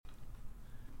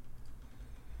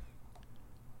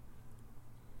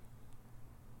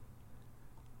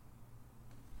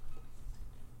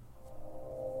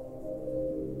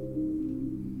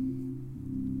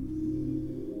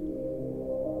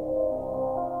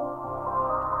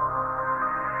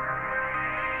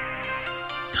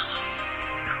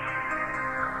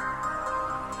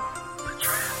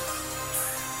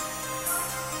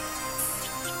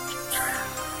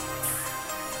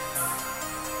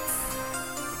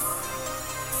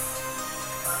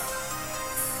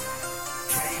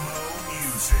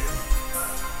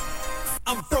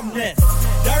I'm from that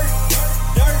dirt.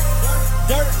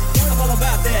 I'm all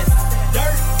about that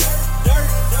dirt.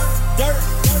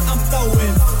 I'm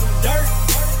throwing dirt.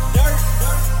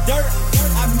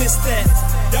 I miss that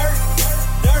dirt.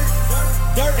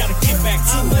 Gotta get back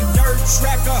to it. I'm a dirt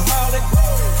trackaholic.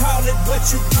 Call it what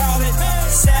you call it.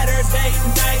 Saturday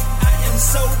night, I am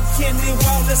so Kenny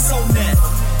Wallace on that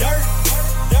dirt.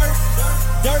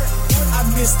 I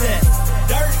miss that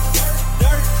dirt.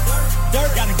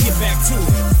 Gotta get back to it.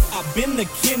 I've been the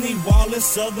Kenny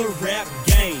Wallace of the rap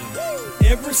game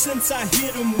ever since I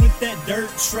hit him with that dirt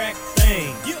track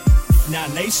thing. Now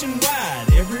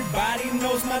nationwide, everybody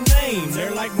knows my name.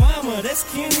 They're like, mama, that's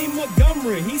Kenny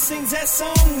Montgomery. He sings that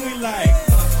song we like.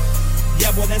 Yeah,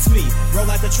 boy, that's me. Roll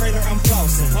out the trailer, I'm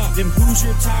flossing. Them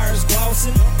Hoosier tires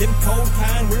glossing. Them cold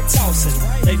kind we're tossing.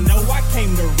 They know I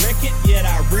came to wreck it, yet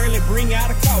I rarely bring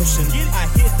out a caution. I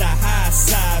hit the high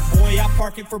side, boy, I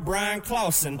park it for Brian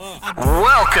Clausen.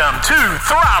 Welcome to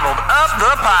Throttled Up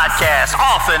the Podcast.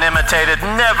 Often imitated,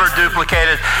 never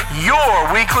duplicated. Your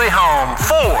weekly home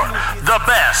for the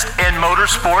best in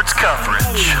motorsports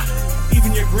coverage.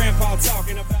 Even your grandpa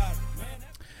talking about.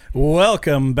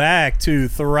 Welcome back to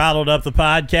Throttled Up the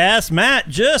Podcast. Matt,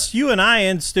 just you and I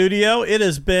in studio.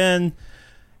 It's been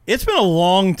a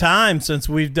long time since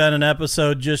we've done an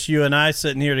episode just you and I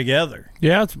sitting here together.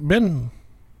 Yeah, it's been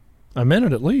a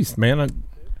minute at least, man.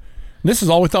 This is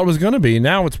all we thought it was going to be.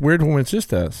 Now it's weird when it's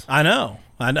just us. I know.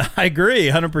 I agree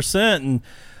 100%. And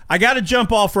I got to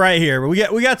jump off right here. We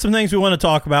got some things we want to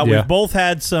talk about. Yeah. We've both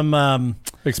had some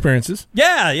experiences.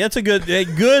 Yeah, it's a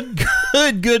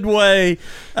good way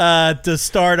to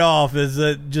start off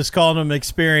is just calling them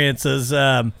experiences.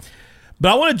 But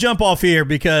I want to jump off here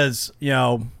because,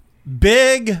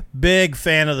 big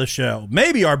fan of the show.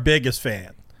 Maybe our biggest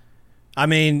fan. I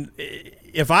mean,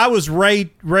 if I was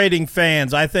rating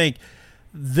fans, I think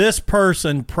this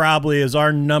person probably is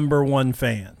our number one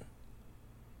fan.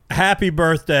 Happy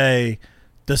birthday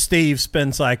to Steve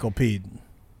Spin Cycle Peden.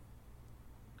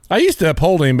 I used to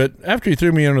uphold him, but after he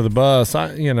threw me under the bus, how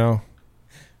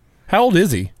old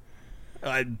is he?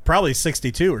 Probably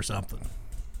 62 or something.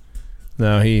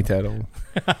 No, he ain't that old.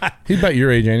 He's about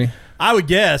your age, ain't he? I would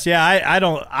guess. Yeah,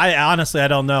 I honestly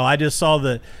don't know. I just saw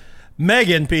that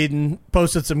Megan Peden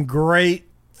posted some great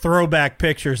throwback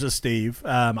pictures of Steve.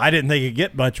 I didn't think it'd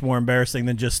get much more embarrassing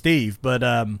than just Steve, but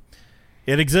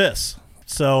it exists.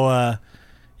 So,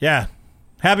 yeah,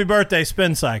 happy birthday,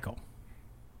 Spin Cycle.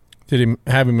 Did he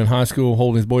have him in high school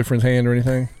holding his boyfriend's hand or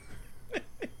anything?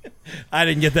 I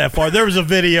didn't get that far. There was a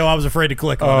video I was afraid to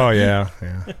click on. Oh, yeah.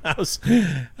 I was,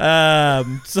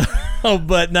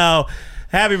 but no,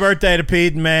 happy birthday to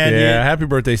Peden, man. Yeah, happy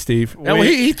birthday, Steve.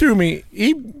 He threw me.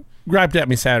 He griped at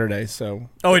me Saturday. So.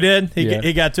 Oh, he did?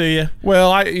 He got to you?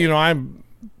 Well, I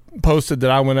posted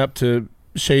that I went up to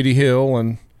Shady Hill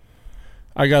and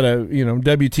I got a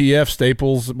WTF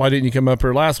Staples. Why didn't you come up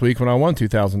here last week when I won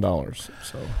 $2,000?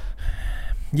 So.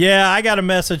 Yeah, I got a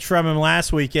message from him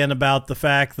last weekend about the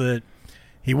fact that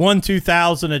he won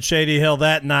 $2,000 at Shady Hill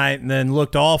that night and then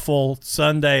looked awful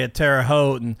Sunday at Terre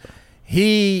Haute. And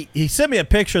he sent me a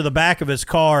picture of the back of his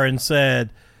car and said,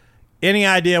 any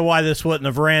idea why this wouldn't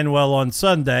have ran well on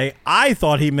Sunday? I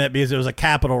thought he meant because it was a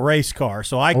Capital race car.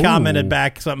 So I commented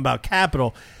back something about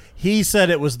Capital. He said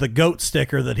it was the goat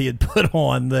sticker that he had put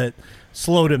on that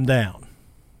slowed him down.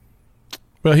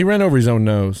 Well, he ran over his own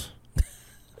nose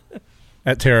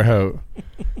at Terre Haute.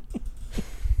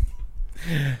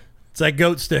 It's that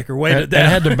goat sticker. Weighed it down.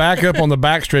 And had to back up on the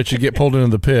backstretch to get pulled into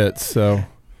the pits. So,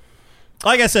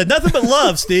 like I said, nothing but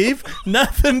love, Steve.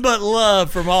 Nothing but love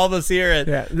from all of us here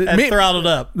at Throttled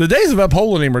Up. The days of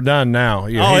upholding him are done now.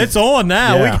 It's on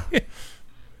now. Yeah.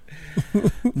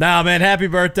 Nah, man, happy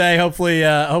birthday. Hopefully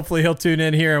he'll tune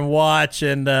in here and watch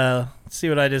and see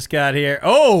what I just got here.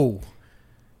 Oh,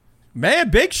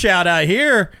 man, big shout out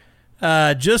here.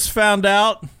 Just found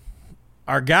out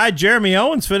our guy Jeremy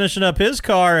Owens finishing up his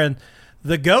car, and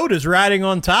the GOAT is riding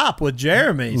on top with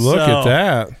Jeremy. Look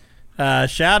at that.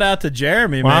 Shout out to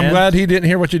Jeremy, well, man. I'm glad he didn't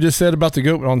hear what you just said about the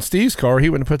GOAT on Steve's car. He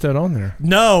wouldn't have put that on there.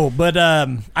 No, but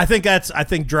I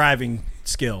think driving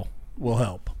skill will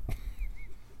help.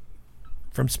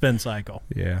 From Spin Cycle.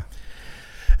 Yeah.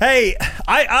 Hey,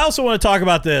 I also want to talk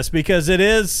about this because it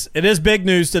is big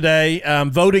news today.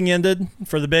 Voting ended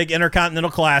for the big Intercontinental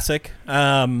Classic.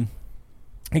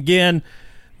 Again,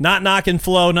 not knocking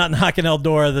Flo, not knocking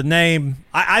Eldora. The name,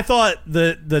 I thought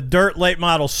the dirt late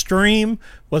model Stream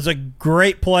was a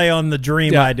great play on the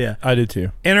Dream idea. I did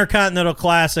too. Intercontinental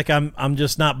Classic, I'm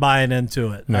just not buying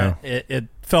into it. No. It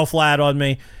fell flat on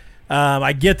me.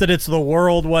 I get that it's the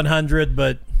World 100,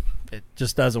 but it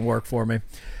just doesn't work for me.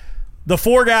 The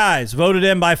 4 guys voted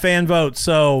in by fan vote,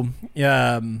 so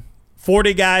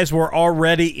 40 guys were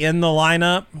already in the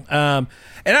lineup. And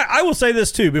I will say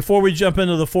this, too, before we jump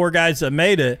into the 4 guys that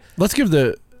made it. Let's give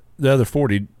the other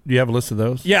 40. Do you have a list of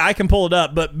those? Yeah, I can pull it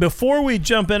up. But before we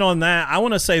jump in on that, I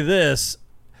want to say this,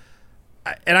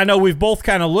 and I know we've both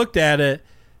kind of looked at it.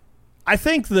 I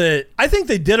think they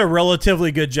did a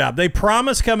relatively good job. They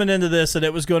promised coming into this that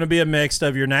it was going to be a mix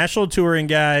of your national touring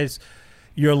guys,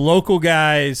 your local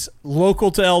guys, local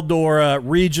to Eldora,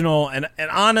 regional, and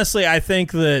honestly, I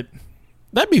think that'd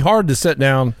be hard to sit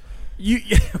down.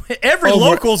 Every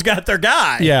local's got their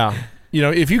guy. Yeah,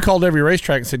 if you called every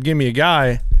racetrack and said, "Give me a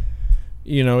guy,"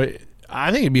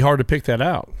 I think it'd be hard to pick that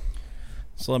out.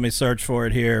 So let me search for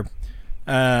it here.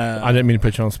 I didn't mean to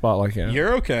put you on the spot like that.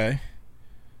 You're okay.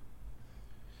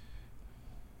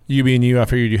 You being you, I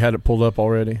figured you had it pulled up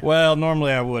already. Well,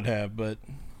 normally I would have, but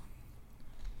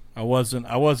I wasn't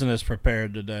as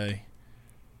prepared today.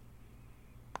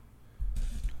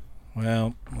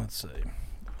 Well, let's see.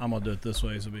 I'm going to do it this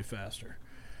way so it'll be faster.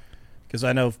 Because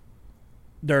I know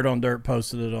Dirt on Dirt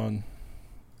posted it on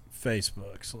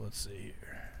Facebook, so let's see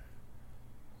here.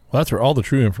 Well, that's where all the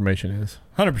true information is.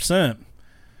 100%.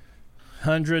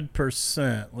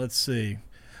 100%. Let's see.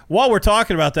 While we're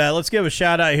talking about that, let's give a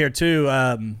shout-out here, too.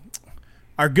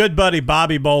 Our good buddy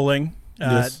Bobby Bowling,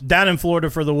 yes. Down in Florida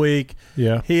for the week.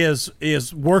 Yeah. He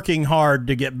is working hard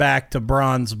to get back to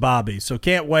Bronze Bobby, so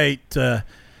can't wait to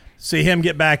see him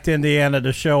get back to Indiana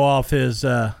to show off his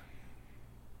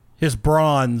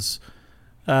bronze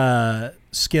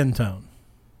skin tone.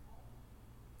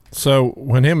 So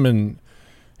when him and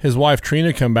his wife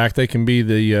Trina come back, they can be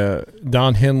the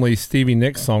Don Henley, Stevie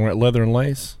Nicks song at Leather and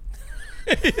Lace.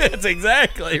 That's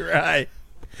exactly right.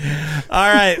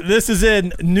 All right, this is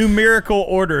in numerical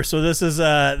order, so this is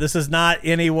not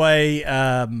any way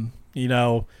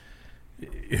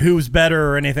who's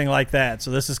better or anything like that. So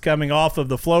this is coming off of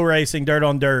the Flow Racing Dirt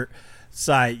on Dirt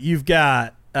site. You've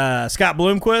got Scott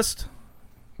Bloomquist.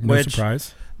 No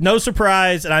surprise. No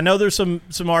surprise, and I know there's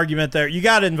some argument there. You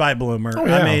got to invite Bloomer. Oh,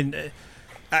 yeah. I mean,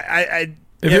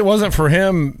 if it wasn't for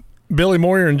him, Billy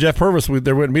Moyer and Jeff Purvis,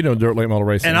 there wouldn't be no dirt late model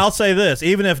racing. And I'll say this: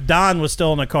 even if Don was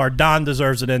still in the car, Don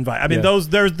deserves an invite. I mean, yeah.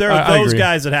 there are those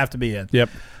guys that have to be in. Yep.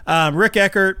 Rick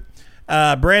Eckert,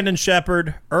 Brandon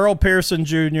Shepard, Earl Pearson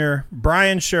Jr.,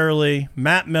 Brian Shirley,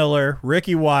 Matt Miller,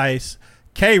 Ricky Weiss,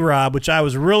 K-Rob, which I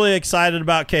was really excited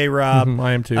about K-Rob.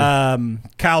 I am too.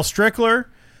 Kyle Strickler,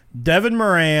 Devin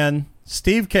Moran,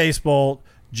 Steve Casebolt,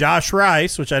 Josh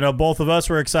Rice, which I know both of us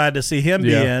were excited to see him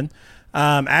be in,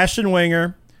 Ashton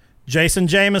Winger, Jason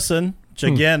Jameson, which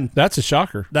again, that's a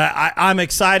shocker. I'm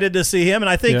excited to see him. And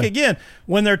I think, again,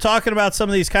 when they're talking about some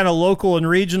of these kind of local and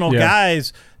regional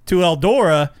guys to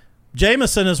Eldora,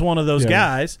 Jameson is one of those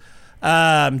guys.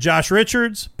 Josh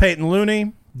Richards, Peyton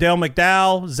Looney, Dale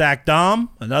McDowell, Zach Dahm,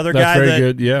 another guy very that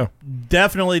good. Yeah,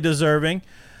 definitely deserving.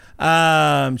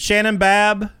 Shannon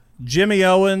Babb, Jimmy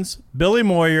Owens, Billy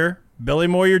Moyer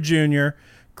Jr.,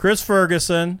 Chris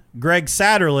Ferguson, Greg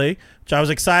Satterley, which I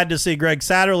was excited to see Greg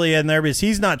Satterley in there because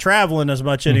he's not traveling as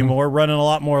much anymore, running a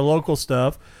lot more local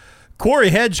stuff.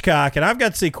 Corey Hedgecock, and I've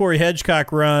got to see Corey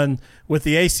Hedgecock run with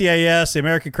the ACAS, the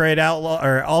American Crate Outlaw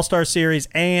or All-Star Series,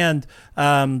 and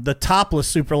the Topless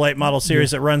Super Late Model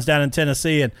Series that runs down in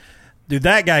Tennessee. And dude,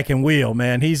 that guy can wheel,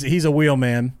 man. He's a wheel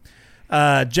man.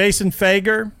 Jason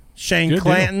Fager, Shane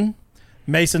Clanton,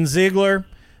 Mason Ziegler,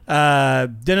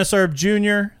 Dennis Erb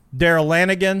Jr., Darrell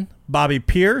Lanigan, Bobby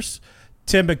Pierce,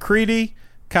 Tim McCready,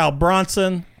 Kyle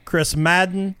Bronson, Chris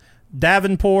Madden,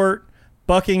 Davenport,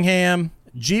 Buckingham,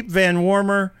 Jeep Van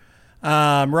Warmer,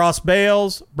 Ross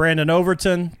Bales, Brandon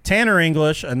Overton, Tanner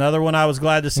English, another one I was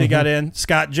glad to see got in,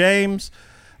 Scott James,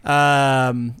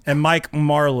 and Mike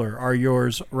Marlar are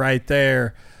yours right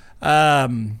there.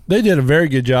 They did a very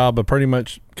good job of pretty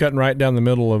much cutting right down the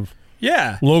middle of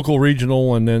local,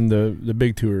 regional, and then the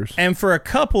big tours. And for a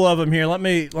couple of them here, let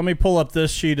me pull up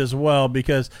this sheet as well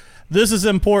because this is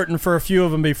important for a few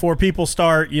of them before people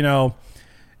start,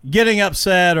 getting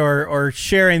upset or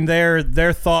sharing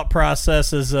their thought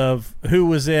processes of who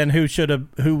was in,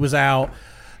 who was out.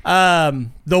 The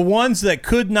ones that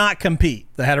could not compete,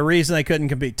 that had a reason they couldn't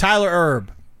compete. Tyler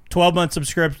Erb, 12-month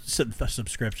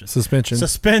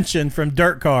suspension from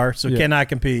Dirt Car, so cannot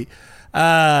compete.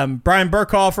 Brian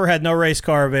Burkhofer had no race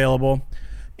car available.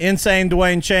 Insane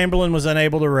Dwayne Chamberlain was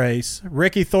unable to race.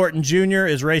 Ricky Thornton Jr.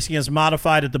 is racing as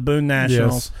modified at the Boone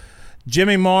Nationals. Yes.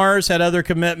 Jimmy Mars had other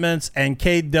commitments, and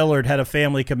Cade Dillard had a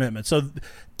family commitment. So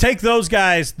take those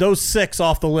guys, those 6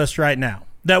 off the list right now.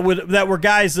 That were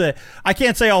guys that I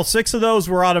can't say all 6 of those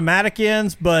were automatic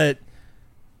ins, but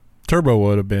Turbo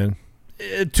would have been.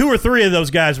 2 or 3 of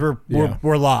those guys were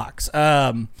locks.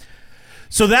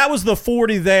 So that was the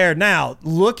 40 there. Now,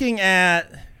 looking at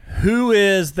who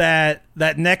is that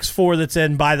next 4 that's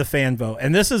in by the fan vote,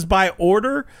 and this is by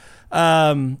order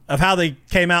of how they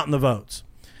came out in the votes.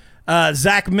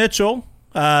 Zach Mitchell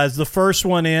is the first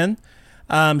one in.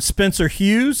 Spencer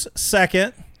Hughes,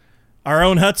 second. Our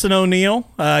own Hudson O'Neal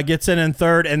gets in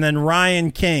third, and then Ryan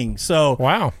King. So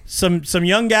wow, some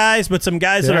young guys, but some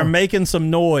guys that are making some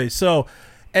noise. So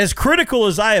as critical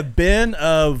as I have been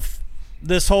of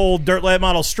this whole dirt late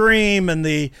model stream and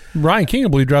the Ryan King, I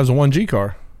believe, drives a 1G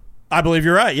car. I believe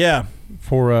you're right. Yeah.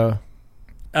 For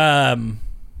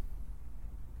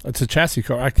it's a chassis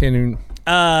car. I can't even.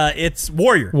 It's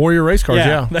Warrior race cars.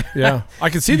 Yeah. I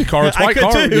can see the car. It's white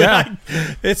car. Too. Yeah.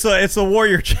 It's a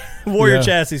Warrior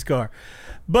chassis car,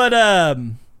 but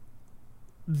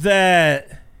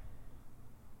that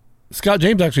Scott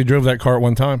James actually drove that car at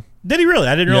one time. Did he really?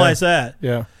 I didn't realize that.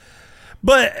 Yeah.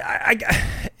 But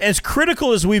as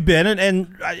critical as we've been,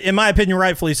 and in my opinion,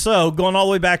 rightfully so, going all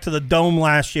the way back to the Dome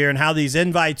last year and how these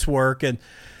invites work, and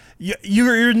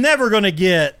you're never going to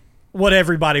get what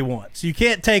everybody wants. You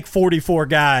can't take 44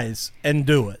 guys and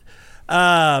do it.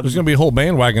 There's going to be a whole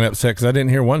bandwagon upset because I didn't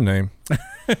hear one name.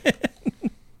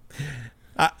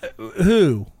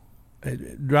 Who?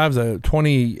 It drives a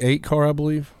 28 car, I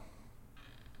believe.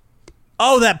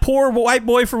 Oh, that poor white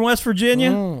boy from West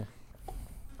Virginia?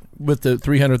 With the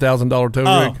 $300,000 tow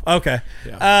rig. Oh, okay.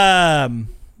 Yeah.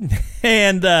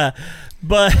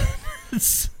 But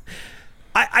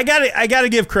I gotta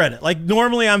give credit. Like,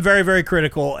 normally I'm very, very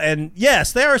critical, and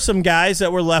yes, there are some guys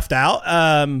that were left out.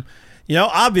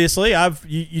 Obviously,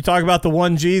 you talk about the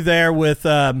 1G there with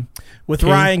King.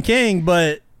 Ryan King,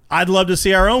 but I'd love to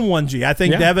see our own 1G. I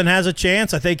think Devin has a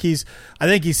chance. I think he's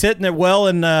hitting it well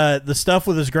in the stuff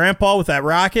with his grandpa with that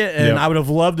rocket, and I would have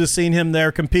loved to have seen him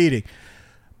there competing.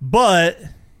 But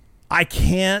I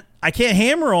can't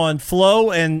hammer on Flo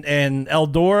and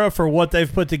Eldora for what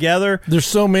they've put together. There's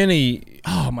so many.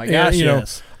 Oh my gosh!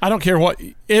 Yes. I don't care what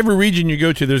every region you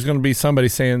go to. There's going to be somebody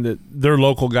saying that their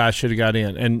local guy should have got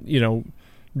in, and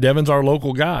Devin's our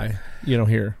local guy.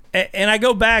 Here. And I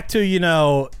go back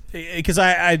to because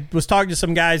I was talking to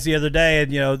some guys the other day,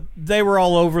 and they were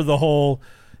all over the whole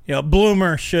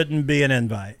Bloomer shouldn't be an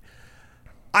invite.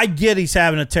 I get he's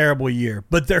having a terrible year,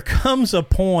 but there comes a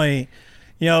point,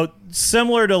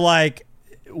 similar to like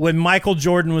when Michael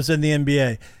Jordan was in the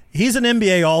NBA. He's an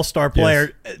NBA All-Star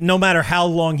player no matter how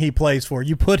long he plays for.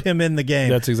 You put him in the game.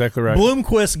 That's exactly right.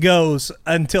 Bloomquist goes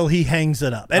until he hangs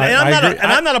it up. And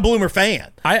I'm not a Bloomer fan.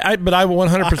 But I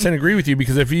 100% agree with you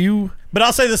because if you... But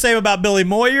I'll say the same about Billy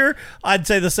Moyer. I'd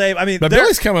say the same. I mean, but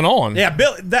Billy's coming on. Yeah,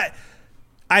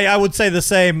 I would say the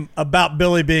same about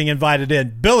Billy being invited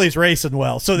in. Billy's racing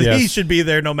well, so he should be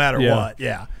there no matter what.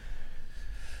 Yeah.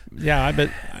 Yeah, but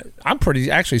I'm pretty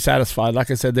actually satisfied.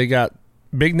 Like I said, they got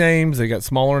big names, they got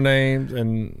smaller names,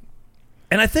 and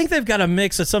I think they've got a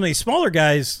mix of some of these smaller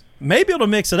guys. May be able to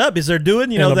mix it up. Is they're doing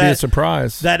it'll be a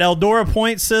surprise. That Eldora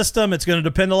point system. It's going to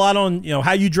depend a lot on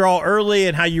how you draw early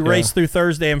and how you race through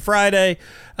Thursday and Friday.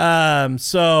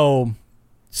 So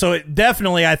it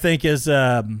definitely I think is.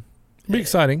 Be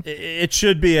exciting. It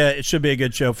should be a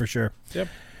good show for sure. Yep.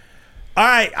 All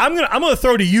right, I'm gonna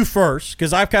throw to you first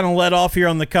because I've kind of led off here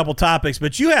on the couple topics,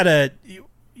 but you had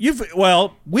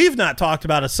we've not talked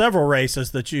about several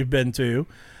races that you've been to.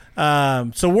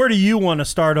 So where do you want to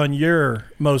start on your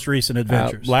most recent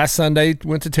adventures? Last Sunday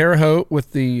went to Terre Haute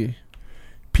with the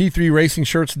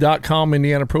P3RacingShirts.com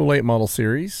Indiana Pro Late Model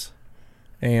Series,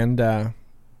 and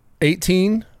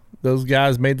 18. Those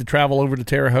guys made the travel over to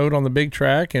Terre Haute on the big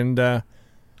track, and it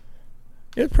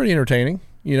was pretty entertaining.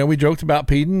 We joked about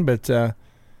Peden, but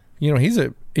he's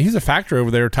a factor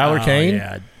over there. Tyler Kane.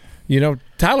 Yeah.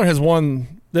 Tyler has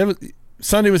won.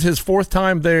 Sunday was his 4th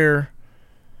time there,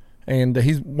 and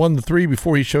he's won the 3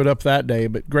 before he showed up that day.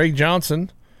 But Greg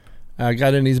Johnson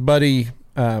got in his buddy.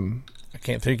 I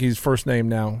can't think of his first name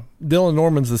now. Dylan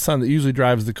Norman's the son that usually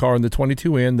drives the car in the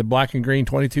 22N, the black and green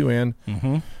 22N.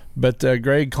 Mm-hmm. But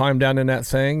Greg climbed down in that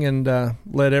thing and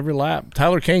led every lap.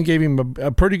 Tyler Kane gave him a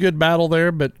pretty good battle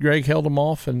there, but Greg held him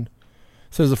off and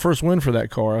says the first win for that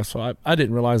car. So I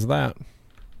didn't realize that.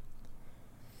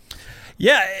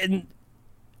 Yeah, and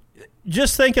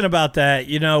just thinking about that,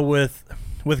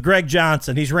 with Greg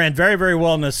Johnson, he's ran very, very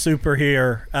well in the Super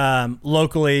here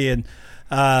locally, and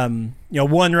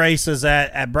won races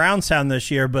at Brownstown this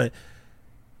year, but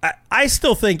I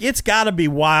still think it's got to be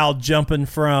wild jumping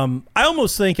from – I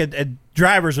almost think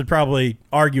drivers would probably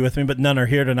argue with me, but none are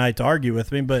here tonight to argue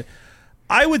with me. But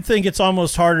I would think it's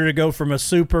almost harder to go from a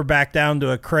Super back down to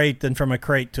a crate than from a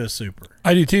crate to a Super.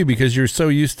 I do too, because you're so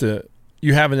used to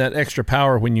you having that extra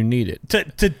power when you need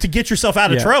it to get yourself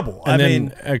out of trouble. And I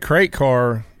mean, a crate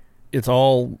car, it's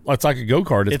like a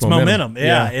go-kart. It's momentum.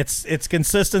 Yeah, it's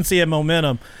consistency and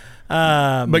momentum.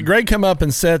 But Greg come up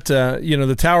and set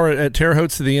the tower at Terre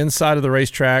Haute to the inside of the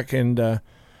racetrack, and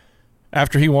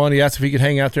after he won, he asked if he could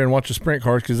hang out there and watch the sprint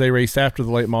cars because they raced after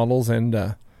the late models,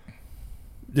 and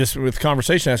just with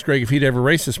conversation, asked Greg if he'd ever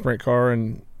raced a sprint car,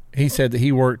 and he said that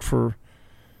he worked for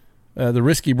the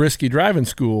Risky Brisky driving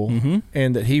school,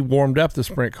 and that he warmed up the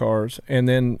sprint cars, and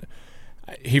then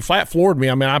he flat floored me.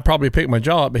 I mean, I probably picked my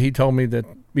jaw up, but he told me that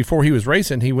before he was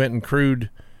racing, he went and crewed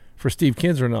for Steve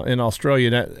Kinser in Australia.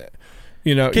 That,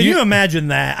 can you imagine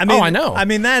that? I mean, I know. I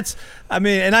mean,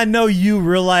 and I know you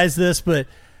realize this, but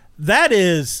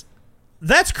that's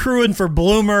crewing for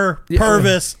Bloomer,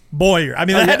 Purvis, Boyer. I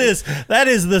mean, that is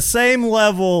the same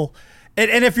level.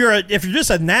 And if you're just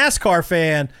a NASCAR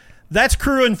fan, that's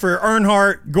crewing for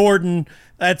Earnhardt, Gordon.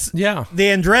 That's the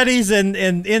Andretti's and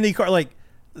IndyCar. Like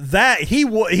that,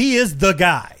 he is the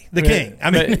guy, the king.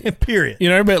 I mean, period.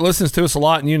 Everybody listens to us a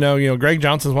lot, and Greg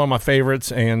Johnson's one of my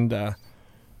favorites, and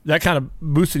that kind of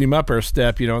boosted him up a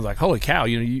step. I was like, holy cow,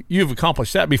 you've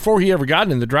accomplished that. Before he ever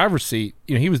got in the driver's seat,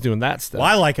 he was doing that stuff. Well,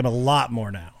 I like him a lot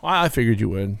more now. Well, I figured you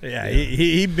would. Yeah.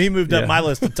 He moved up my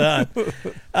list a ton.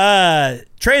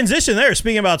 Transition there,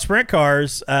 speaking about sprint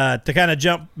cars, to kind of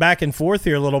jump back and forth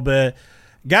here a little bit.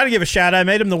 Got to give a shout out. I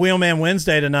made him the Wheelman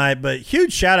Wednesday tonight, but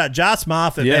huge shout out, Josh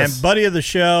Moffitt, man, buddy of the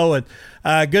show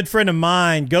and good friend of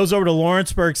mine. Goes over to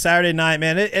Lawrenceburg Saturday night,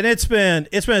 man, and it's been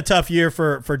a tough year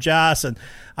for Josh. And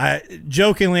I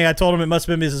told him it must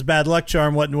have been because his bad luck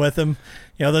charm wasn't with him.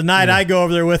 The night I go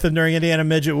over there with him during Indiana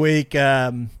Midget Week,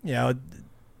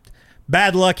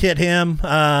 bad luck hit him.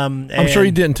 I'm sure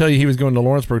he didn't tell you he was going to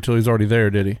Lawrenceburg till he was already there,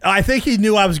 did he? I think he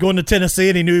knew I was going to Tennessee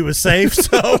and he knew he was safe,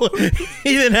 so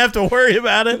he didn't have to worry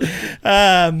about it.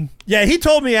 He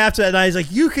told me after that night, he's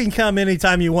like, you can come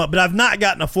anytime you want, but I've not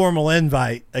gotten a formal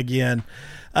invite again.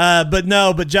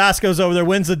 But Josh goes over there,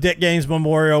 wins the Dick Gaines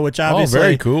Memorial, which obviously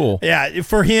very cool. Yeah,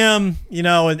 for him,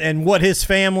 and what his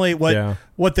family,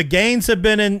 what the Gaines have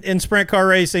been in sprint car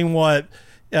racing, what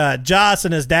Josh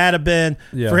and his dad have been,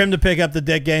 for him to pick up the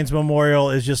Dick Gaines Memorial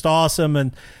is just awesome.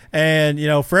 And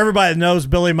for everybody that knows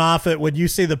Billy Moffitt, when you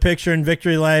see the picture in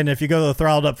Victory Lane, if you go to the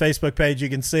Throttled Up Facebook page, you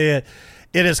can see it.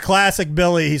 It is classic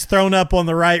Billy. He's thrown up on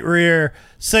the right rear,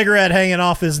 cigarette hanging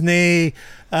off his knee,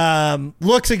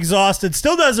 looks exhausted,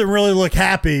 still doesn't really look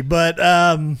happy, but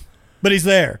he's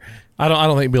there. I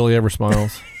don't think Billy ever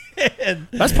smiles.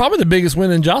 That's probably the biggest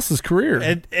win in Josh's career.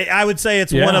 And I would say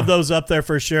it's one of those up there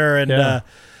for sure. And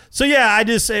I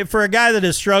just say for a guy that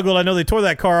has struggled, I know they tore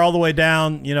that car all the way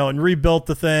down, and rebuilt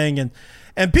the thing,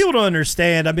 and people don't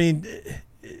understand. I mean,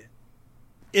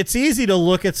 it's easy to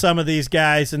look at some of these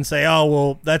guys and say, oh,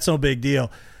 well, that's no big deal.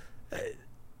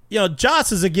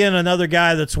 Josh is, again, another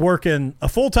guy that's working a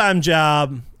full-time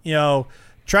job,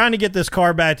 trying to get this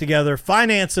car back together.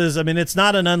 Finances, I mean, it's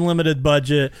not an unlimited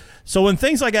budget. So when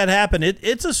things like that happen,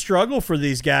 it's a struggle for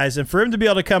these guys. And for him to be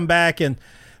able to come back and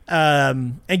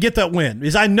get that win,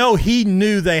 because I know he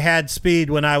knew they had speed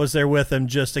when I was there with him.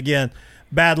 Just, again,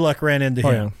 bad luck ran into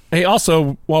him. Yeah. Hey,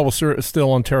 also, while we're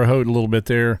still on Terre Haute a little bit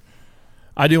there,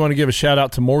 I do want to give a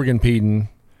shout-out to Morgan Peden,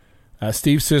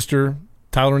 Steve's sister,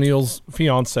 Tyler Neal's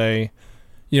fiance.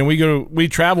 We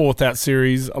travel with that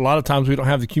series. A lot of times we don't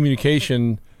have the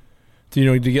communication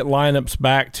to get lineups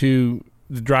back to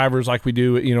the drivers like we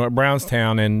do at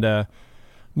Brownstown. And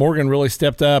Morgan really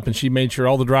stepped up, and she made sure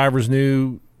all the drivers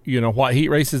knew what heat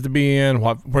races to be in,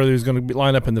 where they was going to be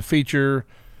lined up in the feature.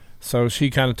 So she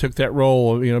kind of took that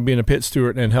role of being a pit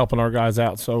steward and helping our guys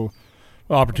out. So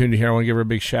opportunity here, I want to give her a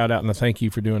big shout out and a thank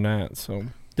you for doing that. So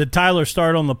did Tyler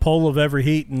start on the pole of every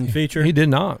heat and feature? He did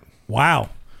not.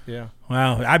 Wow. Yeah.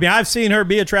 Wow. I mean, I've seen her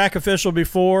be a track official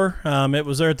before. It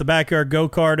was there at the backyard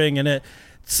go-karting, and it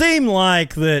seemed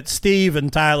like that Steve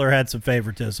and Tyler had some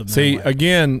favoritism. See,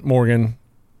 again, Morgan,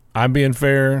 I'm being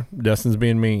fair. Dustin's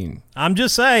being mean. I'm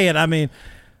just saying. I mean,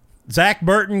 Zach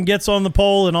Burton gets on the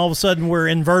pole, and all of a sudden we're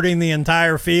inverting the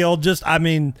entire field.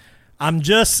 I'm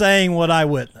just saying what I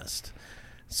witnessed.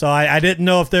 So I didn't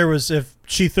know if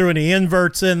she threw any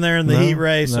inverts in there in the heat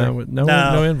race.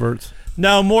 No inverts.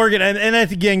 No, Morgan, and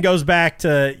that again goes back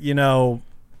to,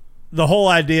 the whole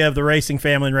idea of the racing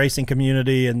family and racing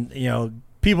community, and,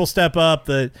 people step up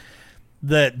that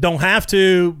don't have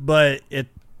to, but it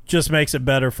just makes it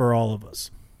better for all of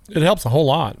us. It helps a whole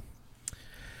lot.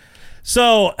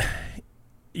 So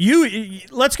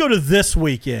let's go to this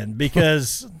weekend,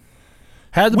 because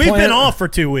we've been off for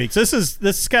 2 weeks. This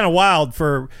is kind of wild.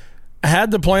 I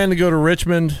had the plan to go to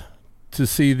Richmond to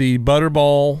see the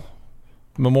Butterball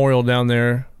Memorial down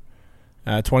there,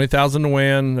 $20,000 to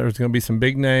win. There's going to be some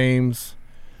big names.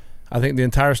 I think the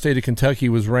entire state of Kentucky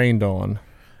was rained on.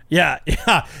 Yeah,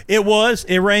 it was.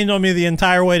 It rained on me the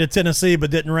entire way to Tennessee,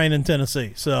 but didn't rain in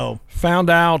Tennessee. So found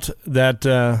out that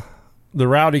the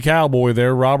Rowdy Cowboy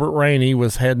there, Robert Rainey,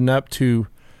 was heading up to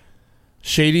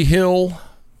Shady Hill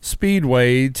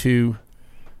Speedway to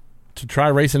try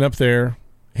racing up there.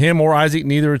 Him or Isaac,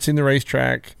 neither had seen the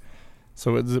racetrack.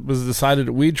 So it was decided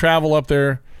that we'd travel up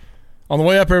there. On the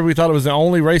way up there, we thought it was the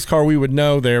only race car we would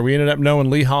know there. We ended up knowing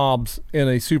Lee Hobbs in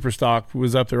a super stock who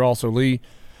was up there also. Lee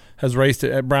has raced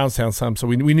at Brownstown some, so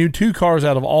we knew 2 cars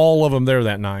out of all of them there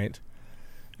that night.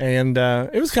 And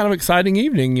it was kind of an exciting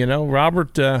evening, you know.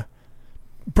 Robert,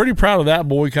 pretty proud of that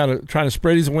boy, kind of trying to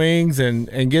spread his wings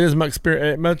and get as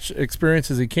much experience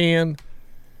as he can.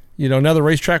 You know, another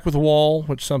racetrack with a wall,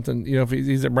 which something, you know, if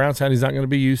he's at Brownstown, he's not going to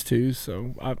be used to.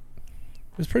 So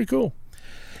it's pretty cool.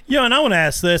 Yeah, and I want to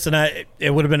ask this, and it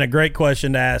would have been a great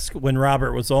question to ask when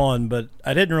Robert was on, but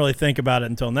I didn't really think about it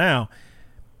until now.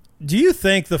 Do you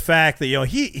think the fact that, you know,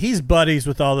 he's buddies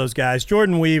with all those guys,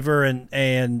 Jordan Weaver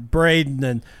and Braden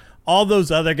and all those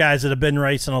other guys that have been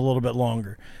racing a little bit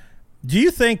longer, do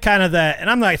you think kind of that, and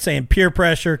I'm not saying peer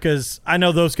pressure because I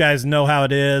know those guys know how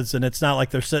it is and it's not like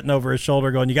they're sitting over his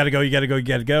shoulder going, you got to go, you got to go, you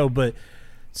got to go, but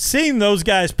seeing those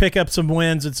guys pick up some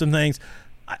wins and some things,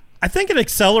 I think it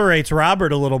accelerates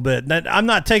Robert a little bit. I'm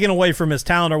not taking away from his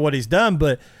talent or what he's done,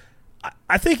 but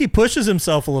I think he pushes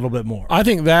himself a little bit more. I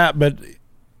think that, but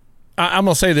I'm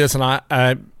going to say this, and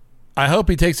I hope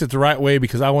he takes it the right way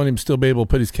because I want him to still be able to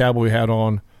put his cowboy hat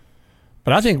on.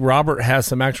 But I think Robert has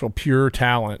some actual pure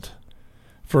talent.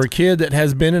 For a kid that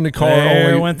has been in the car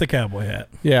only went the cowboy hat.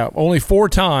 Yeah, only 4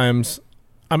 times.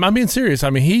 I'm being serious. I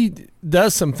mean, he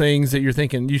does some things that you're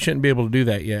thinking you shouldn't be able to do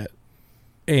that yet.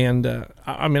 And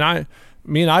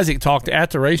me and Isaac talked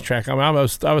at the racetrack. I mean, I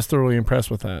was thoroughly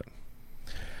impressed with that.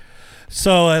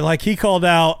 So, like he called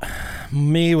out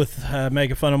me with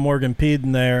making fun of Morgan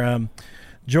Peden there.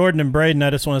 Jordan and Braden, I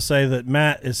just want to say that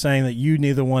Matt is saying that you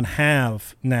neither one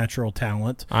have natural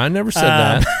talent. I never said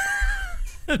that.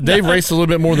 They've raced a little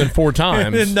bit more than 4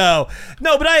 times. No,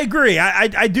 but I agree.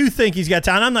 I do think he's got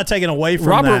talent. I'm not taking away from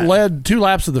Robert that. led 2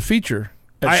 laps of the feature.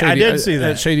 I did see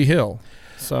that at Shady Hill.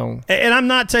 So, and I'm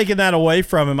not taking that away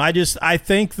from him. I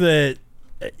think that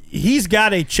he's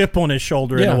got a chip on his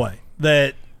shoulder in a way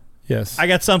that yes, I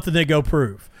got something to go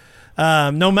prove.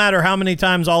 No matter how many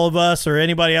times all of us or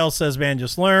anybody else says, man,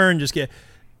 just learn, just get.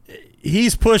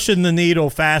 He's pushing the needle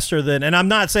faster than, and I'm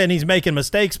not saying he's making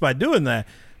mistakes by doing that,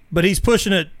 but he's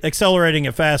pushing it, accelerating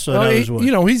it faster than others would.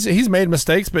 You know, he's made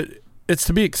mistakes, but it's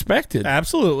to be expected.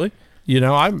 Absolutely. You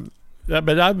know, I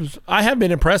have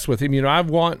been impressed with him. You know,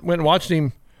 went and watched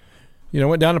him. You know,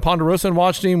 went down to Ponderosa and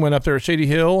watched him. Went up there at Shady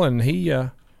Hill, and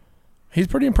he's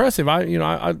pretty impressive.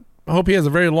 I hope he has a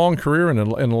very long career in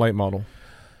a late model.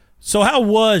 So, how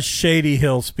was Shady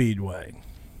Hill Speedway?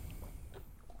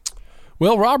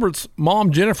 Well, Robert's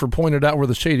mom Jennifer pointed out where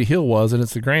the Shady Hill was, and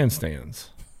it's the grandstands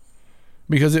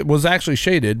because it was actually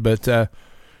shaded. But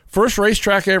first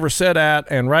racetrack I ever sat at,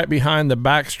 and right behind the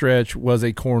backstretch was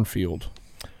a cornfield.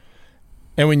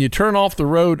 And when you turn off the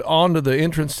road onto the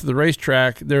entrance to the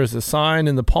racetrack, there's a sign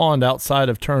in the pond outside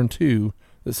of turn 2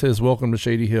 that says, "Welcome to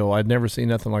Shady Hill." I'd never seen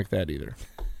nothing like that either.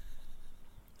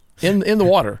 In the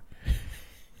water.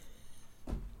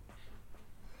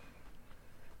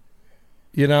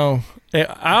 You know,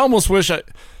 I almost wish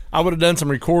I would have done some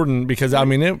recording because, I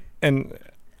mean, and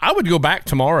I would go back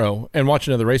tomorrow and watch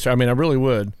another race. I mean, I really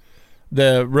would.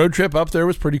 The road trip up there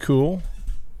was pretty cool.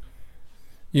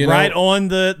 You know, right on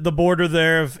the border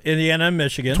there of Indiana and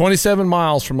Michigan. 27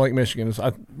 miles from Lake Michigan. It's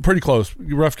pretty close.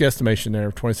 Rough guesstimation there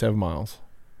of 27 miles.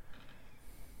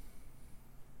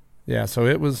 Yeah, so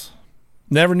it was –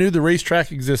 never knew the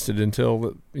racetrack existed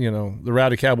until, the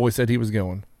Rowdy Cowboy said he was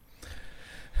going.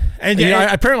 And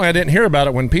apparently I didn't hear about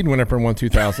it when Pete went up there and won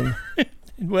 2,000.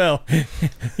 Well, you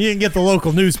didn't get the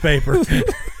local newspaper.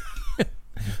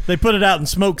 They put it out in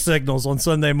smoke signals on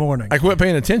Sunday morning. I quit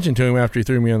paying attention to him after he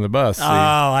threw me on the bus. See?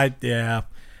 Yeah.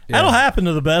 That'll happen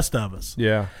to the best of us.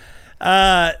 Yeah.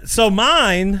 So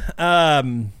mine,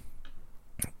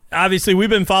 obviously we've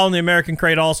been following the American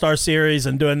Crate All-Star Series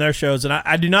and doing their shows, and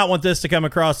I do not want this to come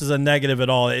across as a negative at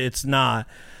all. It's not.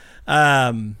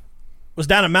 Was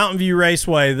down at Mountain View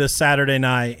Raceway this Saturday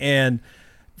night, and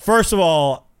first of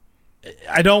all,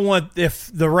 I don't want, if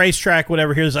the racetrack would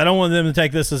ever hear this, I don't want them to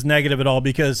take this as negative at all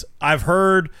because I've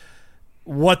heard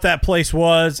what that place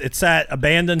was. It sat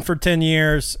abandoned for 10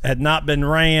 years, had not been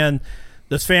ran.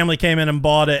 This family came in and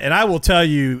bought it, and I will tell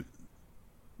you,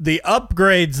 the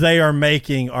upgrades they are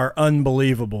making are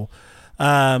unbelievable.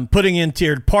 putting in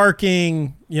tiered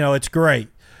parking. It's great.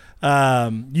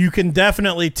 You can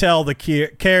definitely tell the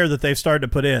care that they've started to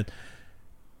put in.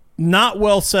 Not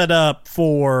well set up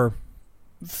for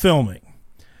filming.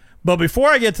 But before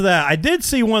I get to that, I did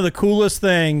see one of the coolest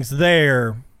things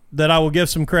there that I will give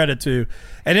some credit to.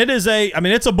 And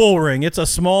it's a bull ring. It's a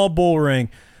small bull ring.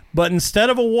 But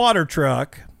instead of a water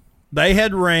truck, they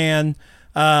had ran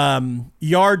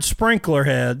yard sprinkler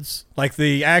heads, like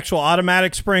the actual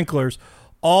automatic sprinklers,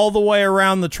 all the way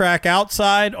around the track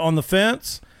outside on the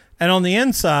fence and on the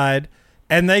inside.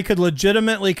 And they could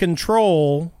legitimately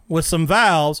control with some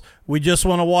valves. We just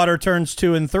want to water turns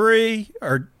 2 and 3,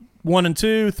 or 1 and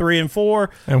 2, 3 and 4.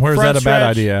 And where's that a bad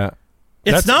idea at?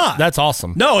 It's not. That's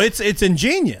awesome. No, it's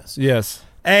ingenious. Yes.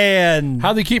 And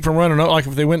how do they keep from running up? Like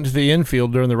if they went into the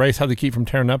infield during the race, how do they keep from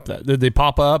tearing up that? Did they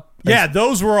pop up? Yeah,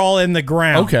 those were all in the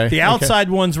ground. Okay. The outside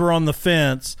ones were on the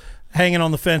fence, hanging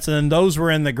on the fence, and then those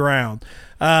were in the ground.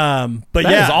 But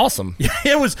that is awesome. Yeah,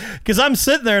 it was, because I'm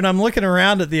sitting there and I'm looking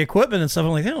around at the equipment and stuff.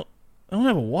 I'm like, I don't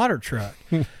have a water truck.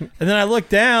 And then I look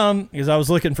down because I was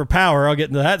looking for power. I'll get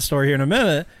into that story here in a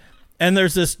minute. And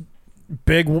there's this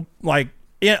big,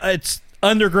 it's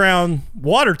underground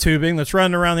water tubing that's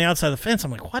running around the outside of the fence.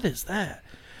 I'm like, what is that?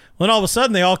 Well, then all of a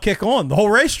sudden they all kick on. The whole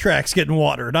racetrack's getting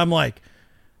watered. I'm like,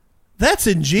 that's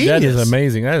ingenious. That is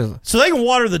amazing. So they can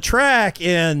water the track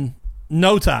in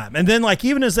no time. And then,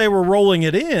 even as they were rolling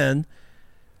it in,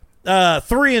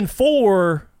 3 and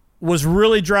 4 was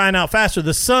really drying out faster.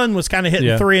 The sun was kind of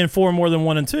hitting 3 and 4 more than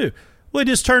 1 and 2. Well,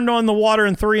 they just turned on the water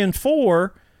in 3 and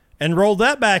 4 and rolled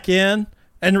that back in,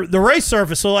 and the race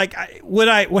surface. So, when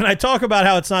I talk about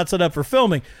how it's not set up for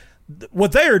filming,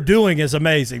 what they are doing is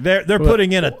amazing. They're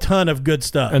putting in a ton of good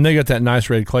stuff, and they got that nice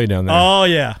red clay down there. Oh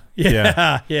yeah.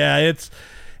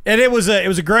 It was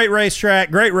a great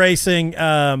racetrack, great racing.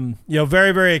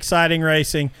 Very, very exciting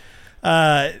racing.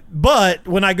 But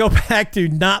when I go back to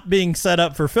not being set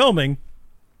up for filming,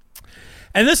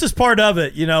 and this is part of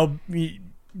it,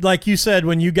 like you said,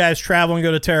 when you guys travel and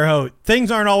go to Terre Haute,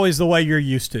 things aren't always the way you're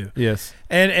used to. Yes.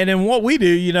 And in what we do,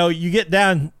 you get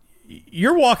down,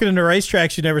 you're walking into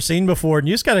racetracks you've never seen before, and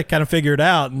you just got to kind of figure it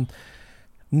out. And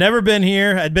never been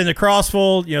here. I'd been to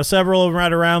Crossville, several of them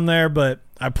right around there, but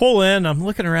I pull in, I'm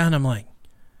looking around, I'm like,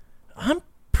 I'm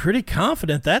pretty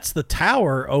confident that's the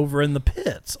tower over in the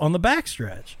pits on the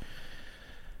backstretch.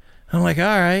 I'm like, all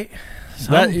right.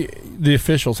 So the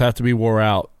officials have to be wore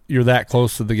out. You're that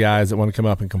close to the guys that want to come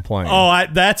up and complain. Oh,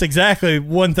 that's exactly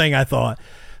one thing I thought.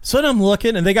 So then I'm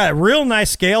looking, and they got a real nice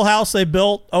scale house they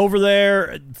built over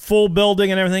there, full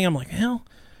building and everything. I'm like, hell,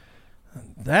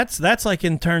 that's like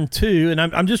in turn 2, and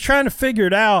I'm just trying to figure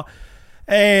it out.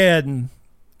 And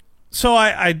so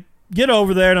I get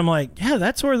over there, and I'm like, yeah,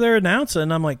 that's where they're announcing.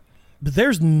 And I'm like, but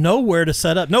there's nowhere to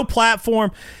set up, no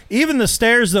platform. Even the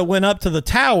stairs that went up to the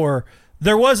tower,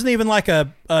 there wasn't even like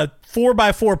a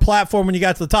 4x4 platform when you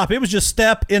got to the top. It was just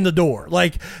step in the door.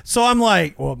 So I'm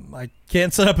like, well, I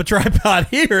can't set up a tripod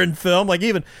here and film.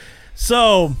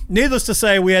 So needless to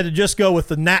say, we had to just go with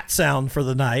the Nat sound for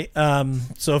the night.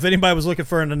 So if anybody was looking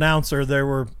for an announcer, they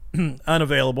were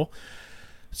unavailable.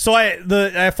 So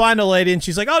I find a lady, and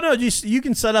she's like, oh, no, you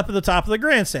can set up at the top of the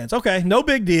grandstands. Okay, no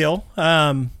big deal.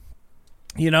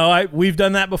 We've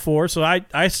done that before. So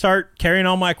I start carrying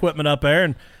all my equipment up there,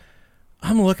 and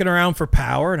I'm looking around for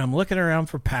power, and I'm looking around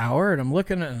for power, and I'm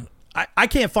looking at I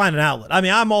can't find an outlet. I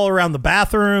mean, I'm all around the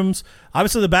bathrooms.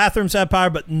 Obviously, the bathrooms have power,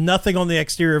 but nothing on the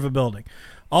exterior of a building.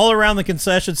 All around the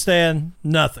concession stand,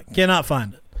 nothing. Cannot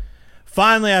find it.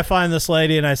 Finally, I find this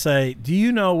lady, and I say, do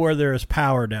you know where there is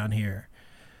power down here?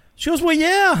 She goes, well,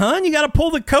 yeah, hon. You got to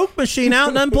pull the Coke machine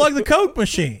out and unplug the Coke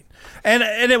machine. And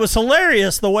it was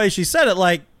hilarious the way she said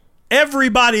it.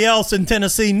 Everybody else in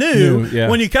Tennessee knew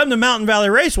when you come to Mountain Valley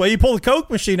Raceway, you pull the Coke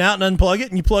machine out and unplug it,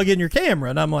 and you plug in your camera.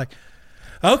 And I'm like,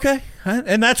 okay.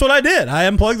 And that's what I did. I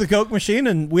unplugged the Coke machine,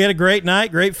 and we had a great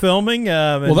night, great filming.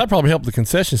 Well, that probably helped the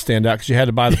concession stand out because you had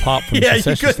to buy the pop from the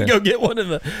concession stand. Yeah, you couldn't go get one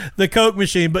in the Coke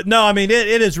machine. But no, I mean,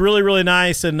 it is really, really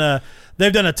nice, and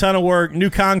they've done a ton of work, new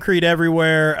concrete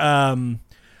everywhere.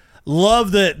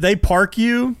 Love that they park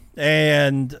you,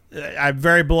 and I'm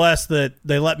very blessed that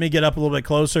they let me get up a little bit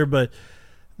closer, but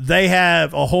they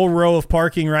have a whole row of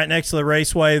parking right next to the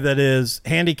raceway that is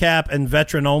handicap and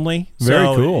veteran only. Very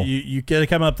so cool. You get to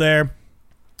come up there.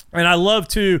 And I love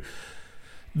to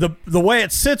the way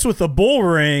it sits with the bull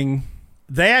ring.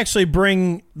 They actually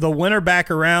bring the winner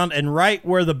back around, and right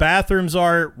where the bathrooms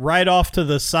are, right off to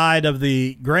the side of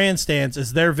the grandstands,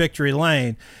 is their victory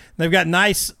lane. They've got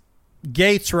nice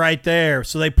gates right there,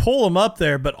 so they pull them up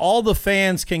there, but all the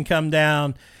fans can come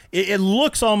down. It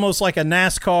looks almost like a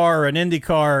NASCAR or an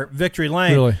IndyCar victory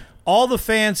lane. Really? all the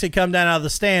fans can come down out of the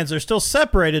stands. They're still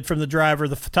separated from the driver.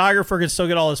 The photographer can still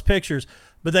get all his pictures,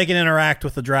 but they can interact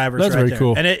with the drivers. That's right very there.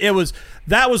 cool. And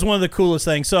that was one of the coolest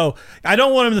things. So I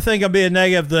don't want him to think I'm being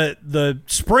negative. The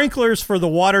sprinklers for the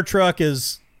water truck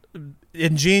is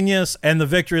ingenious, and the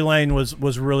victory lane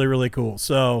was really, really cool.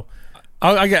 So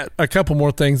I got a couple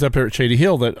more things up here at Shady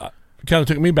Hill that kind of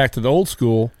took me back to the old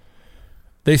school.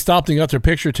 They stopped and got their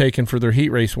picture taken for their heat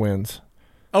race wins.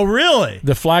 Oh, really?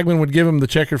 The flagman would give them the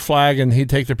checkered flag, and he'd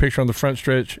take their picture on the front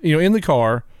stretch, in the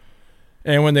car.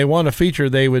 And when they won a feature,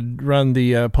 they would run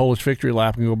the Polish victory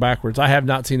lap and go backwards. I have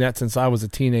not seen that since I was a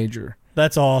teenager.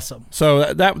 That's awesome.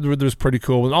 So that was pretty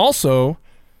cool. And also,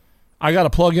 I got a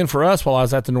plug in for us while I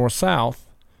was at the North-South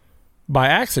by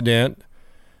accident,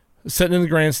 sitting in the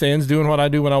grandstands, doing what I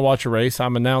do when I watch a race.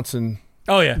 I'm announcing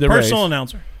the personal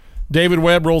announcer. David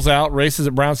Webb rolls out, races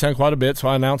at Brownstown quite a bit, so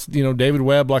I announced, David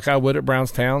Webb like I would at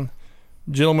Brownstown.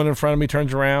 Gentleman in front of me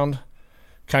turns around,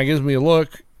 kind of gives me a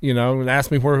look, and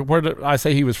asks me where did I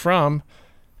say he was from,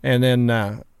 and then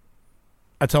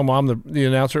I tell him I'm the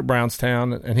announcer at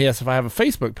Brownstown, and he asks if I have a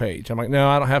Facebook page. I'm like, no,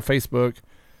 I don't have Facebook.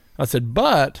 I said,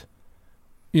 but,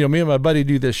 me and my buddy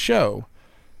do this show.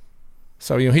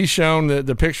 So, he's shown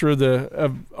the picture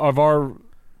of our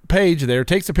page there,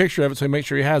 takes a picture of it so he makes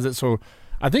sure he has it. So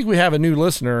I think we have a new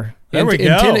listener. There we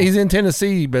go. He's in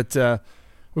Tennessee, but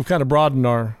we've kind of broadened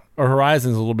our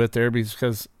horizons a little bit there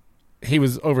because he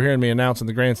was overhearing me announcing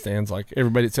the grandstands like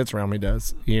everybody that sits around me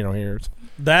does, hears.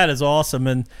 That is awesome.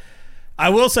 And I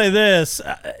will say this,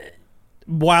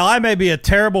 while I may be a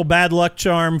terrible bad luck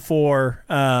charm for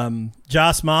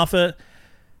Josh Moffitt,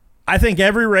 I think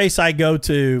every race I go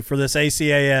to for this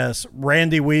ACAS,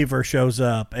 Randy Weaver shows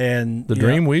up. And the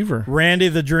Dream Weaver. Randy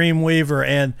the Dream Weaver.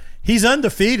 And he's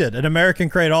undefeated in American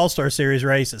Crate All-Star Series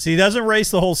races. He doesn't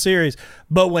race the whole series,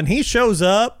 but when he shows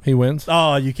up, he wins.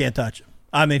 Oh, you can't touch him.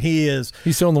 I mean, he's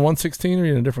still in the 116 or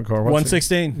in a different car?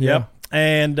 116, yep.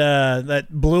 And that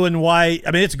blue and white,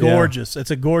 I mean, it's gorgeous. Yeah.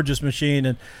 It's a gorgeous machine.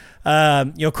 And,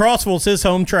 Crossville's his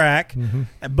home track.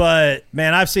 Mm-hmm. But,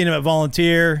 man, I've seen him at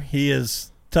Volunteer. He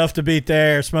is tough to beat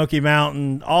there. Smoky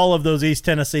Mountain, all of those East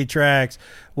Tennessee tracks.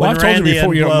 I've told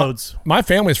you before, my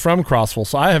family's from Crossville,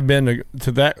 so I have been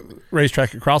to that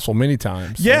racetrack at Crossville many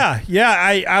times. So.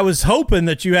 Yeah. I was hoping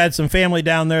that you had some family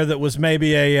down there that was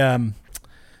maybe a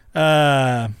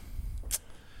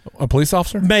police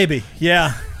officer? Maybe,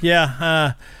 yeah.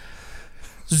 I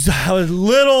was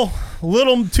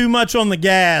little too much on the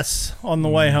gas on the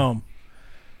way home.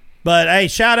 But, hey,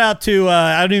 shout out to,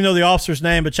 I don't even know the officer's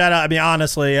name, but shout out, I mean,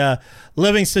 honestly,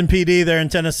 Livingston PD there in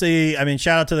Tennessee. I mean,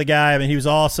 shout out to the guy. I mean, he was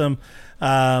awesome.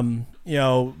 Very,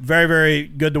 very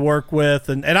good to work with.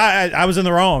 And I was in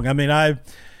the wrong. I mean, I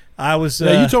was.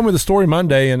 You told me the story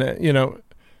Monday, and,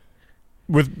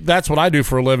 that's what I do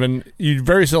for a living. You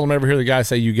very seldom ever hear the guy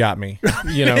say, "You got me."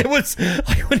 It was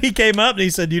like when he came up and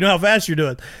he said, "Do you know how fast you're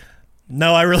doing?"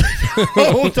 No, I really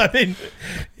don't. I mean,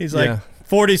 he's like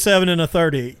 47 and a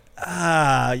 30.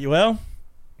 Well,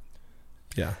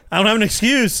 yeah. I don't have an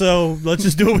excuse, so let's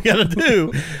just do what we got to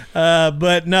do.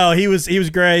 But no, he was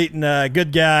great and a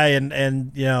good guy, and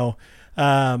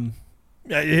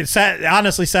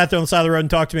honestly sat there on the side of the road and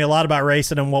talked to me a lot about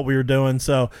racing and what we were doing.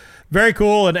 So very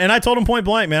cool. And I told him point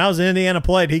blank, man, I was in Indiana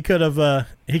Plate. He could have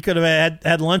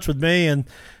had lunch with me and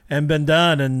been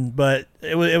done. But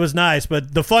it was nice.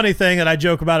 But the funny thing that I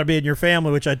joke about it being your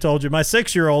family, which I told you, my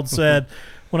 6-year-old said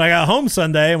when I got home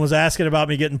Sunday and was asking about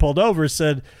me getting pulled over,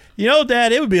 said,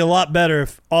 Dad, it would be a lot better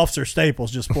if Officer Staples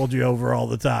just pulled you over all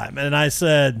the time. And I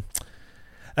said,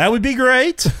 that would be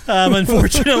great.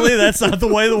 Unfortunately, that's not the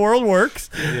way the world works.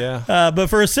 Yeah. But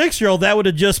for a 6-year-old, that would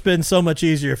have just been so much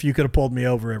easier if you could have pulled me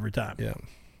over every time. Yeah.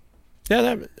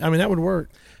 Yeah, that would work.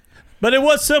 But it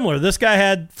was similar. This guy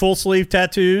had full sleeve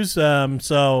tattoos,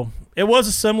 so it was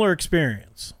a similar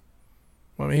experience.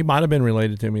 Well, he might have been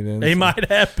related to me then. He might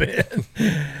have been.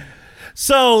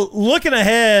 So looking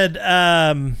ahead,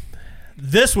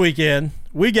 this weekend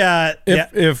we got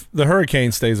if the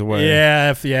hurricane stays away.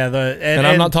 Yeah, and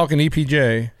I'm not talking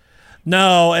EPJ.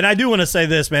 No, and I do want to say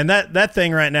this, man. That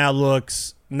thing right now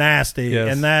looks nasty,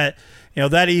 and that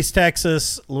that East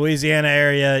Texas, Louisiana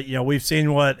area. We've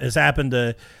seen what has happened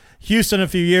to Houston a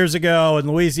few years ago, and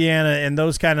Louisiana, and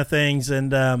those kind of things,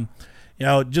 and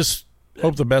just.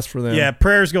 Hope the best for them. Yeah,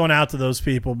 prayers going out to those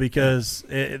people because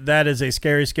that is a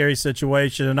scary, scary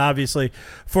situation. And obviously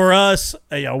for us,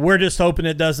 we're just hoping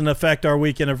it doesn't affect our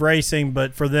weekend of racing.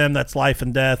 But for them, that's life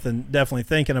and death and definitely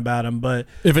thinking about them. But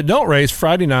if it don't race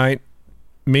Friday night,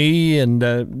 me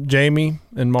and Jamie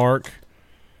and Mark,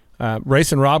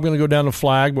 Race and Rob going to go down to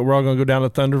Flag, but we're all going to go down to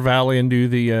Thunder Valley and do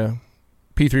the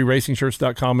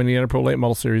P3RacingShirts.com, Indiana Pro Late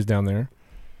Model Series down there.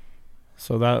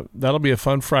 So that'll be a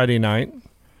fun Friday night.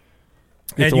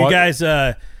 And you guys,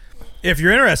 if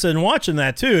you're interested in watching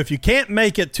that too, if you can't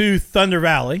make it to Thunder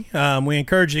Valley, we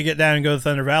encourage you to get down and go to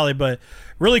Thunder Valley. But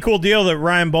really cool deal that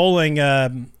Ryan Bowling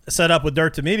set up with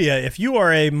Dirt to Media. If you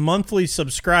are a monthly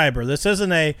subscriber, this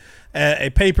isn't a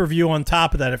pay-per-view on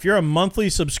top of that. If you're a monthly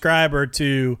subscriber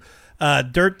to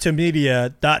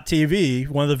dirttomedia.tv,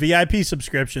 one of the VIP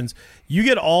subscriptions, you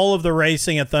get all of the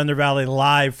racing at Thunder Valley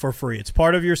live for free. It's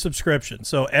part of your subscription.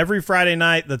 So every Friday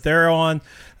night that they're on,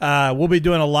 we'll be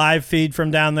doing a live feed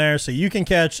from down there, so you can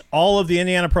catch all of the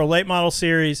Indiana Pro Late Model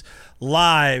Series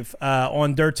live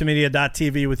on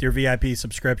dirttomedia.tv with your VIP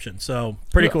subscription. So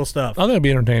pretty cool stuff. I think it'll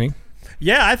be entertaining.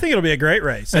 Yeah, I think it'll be a great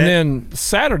race. And then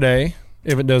Saturday,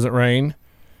 if it doesn't rain,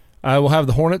 we'll have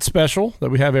the Hornet Special that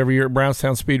we have every year at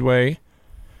Brownstown Speedway.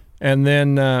 And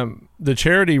then the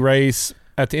charity race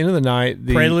at the end of the night.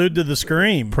 The Prelude to the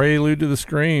Scream.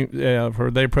 Yeah,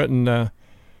 they're putting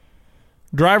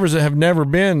drivers that have never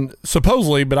been,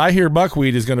 supposedly, but I hear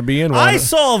Buckwheat is going to be in one. I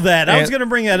saw that. I was going to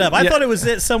bring that up. I thought it was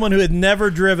someone who had never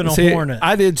driven a Hornet.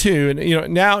 I did too.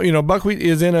 And now Buckwheat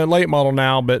is in a late model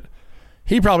now, but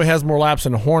he probably has more laps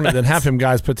in a Hornet than half him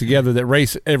guys put together that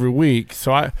race every week.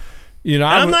 So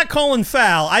I'm not calling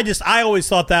foul. I always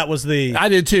thought that was the. I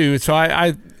did too. So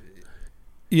I'm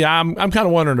kind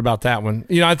of wondering about that one.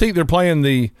 I think they're playing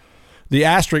the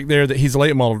asterisk there that he's a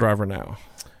late model driver now.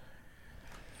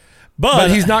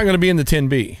 But he's not going to be in the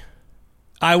 10B.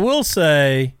 I will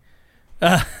say,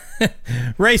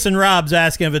 Racing Rob's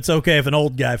asking if it's okay if an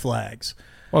old guy flags.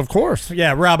 Well, of course.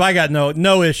 Yeah, Rob, I got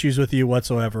no issues with you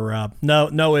whatsoever, Rob.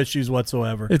 No issues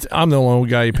whatsoever. I'm the only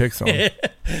guy he picks on.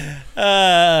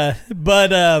 I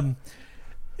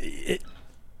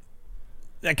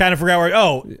kind of forgot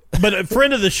where. But a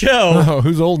friend of the show. Oh,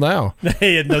 who's old now?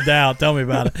 Hey, no doubt. Tell me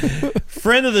about it.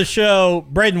 Friend of the show,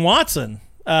 Braden Watson,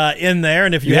 in there,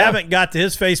 and if you haven't got to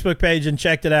his Facebook page and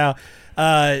checked it out,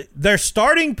 their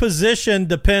starting position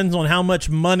depends on how much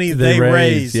money they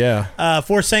raise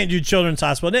for St. Jude Children's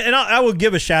Hospital. And I will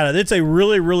give a shout out. It's a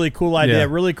really, really cool idea. Yeah.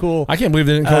 Really cool. I can't believe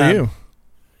they didn't call you.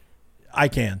 I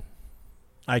can.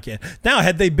 Now,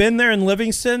 had they been there in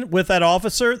Livingston with that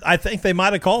officer, I think they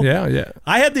might have called me. Yeah.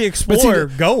 I had the Explorer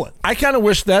going. I kind of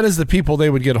wish that is the people they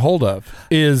would get a hold of.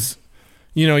 Is,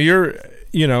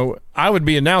 I would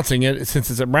be announcing it since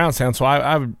it's at Brownstown, so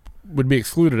I would be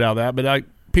excluded out of that. But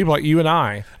people like you and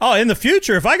I. Oh, in the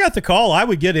future, if I got the call, I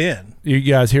would get in. You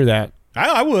guys hear that?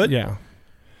 I would. Yeah.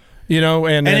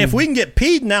 And if we can get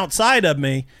Peden outside of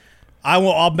me,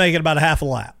 I'll make it about a half a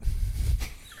lap.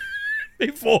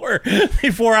 Before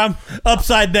I'm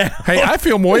upside down. Hey, I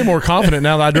feel way more confident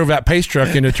now that I drove that pace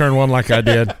truck into turn one like I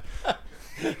did.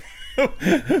 You're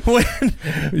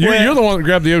the one that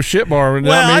grabbed the oh shit bar. It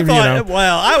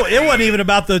wasn't even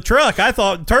about the truck. I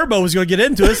thought Turbo was going to get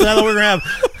into it, so I thought we were going to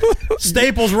have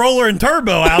Staples Roller and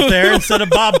Turbo out there instead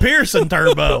of Bob Pearson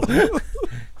Turbo.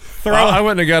 I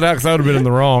wouldn't have got out because I would have been in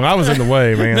the wrong. I was in the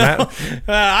way, man.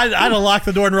 I'd have locked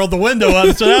the door and rolled the window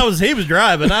up. So he was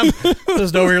driving. I'm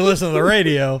just over here listening to the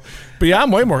radio. But yeah,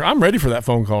 I'm ready for that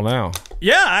phone call now.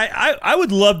 Yeah, I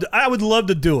would love to. I would love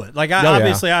to do it. Like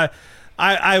obviously, I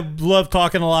love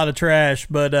talking a lot of trash,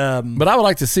 but I would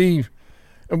like to see.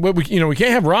 But we can't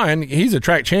have Ryan. He's a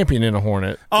track champion in a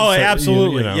Hornet. Oh, so,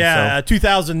 absolutely.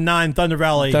 2009 Thunder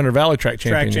Valley track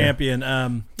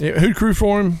champion. Who'd crew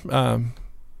for him?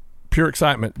 Pure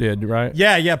Excitement did, right?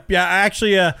 Yeah.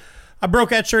 Actually, I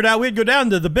broke that shirt out. We'd go down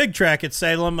to the big track at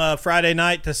Salem Friday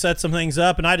night to set some things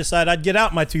up, and I decided I'd get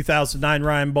out my 2009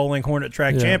 Ryan Bowling Hornet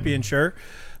Track Champion shirt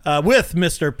with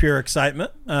Mr. Pure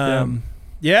Excitement. Nathan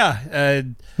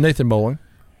Bowling.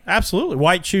 Absolutely.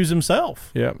 White shoes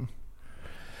himself. Yep.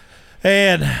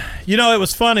 And, it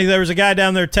was funny. There was a guy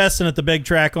down there testing at the big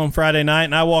track on Friday night,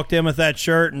 and I walked in with that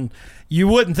shirt, and you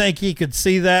wouldn't think he could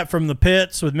see that from the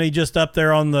pits with me just up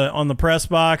there on the press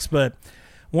box, but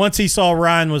once he saw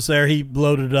Ryan was there, he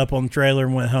loaded it up on the trailer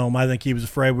and went home. I think he was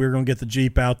afraid we were going to get the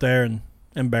Jeep out there and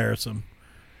embarrass him.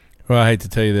 Well, I hate to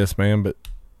tell you this, man, but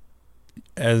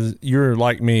as you're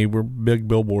like me, we're big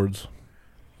billboards.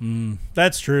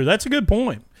 That's true. That's a good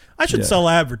point. I should sell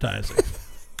advertising.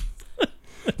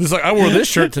 It's like I wore this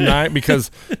shirt tonight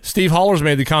because Steve Hollers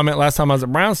made the comment last time I was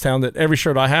at Brownstown that every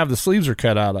shirt I have, the sleeves are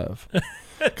cut out of.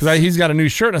 Because he's got a new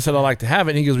shirt, and I said, I'd like to have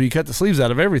it. And he goes, well, you cut the sleeves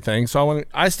out of everything. So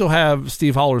I still have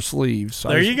Steve Holler's sleeves.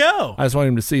 So you go. I just want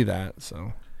him to see that.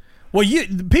 So, well,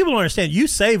 people don't understand. You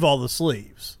save all the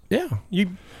sleeves. Yeah.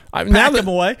 You pack them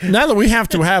away. Now that we have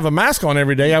to have a mask on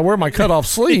every day, I wear my cut-off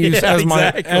sleeves as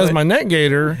my neck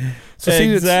gaiter. So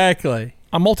exactly.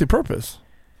 I'm multi-purpose.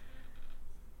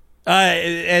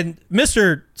 And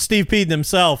Mr. Steve Peden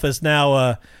himself has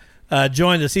now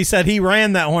joined us. He said he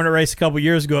ran that Hornet race a couple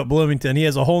years ago at Bloomington. He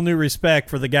has a whole new respect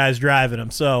for the guys driving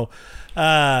them. So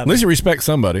at least you respect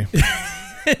somebody.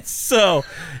 So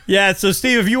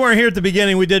Steve, if you weren't here at the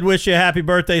beginning, we did wish you a happy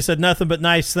birthday. Said nothing but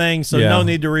nice things, so no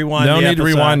need to rewind. No need to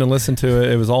rewind and listen to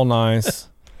it. It was all nice.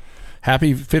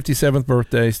 Happy 57th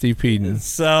birthday, Steve Peden.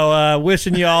 So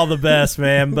wishing you all the best,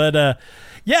 man. But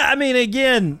I mean,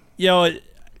 again,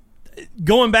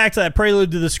 going back to that prelude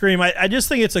to the Scream, I just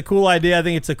think it's a cool idea. I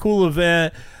think it's a cool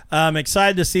event. I'm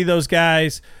excited to see those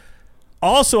guys.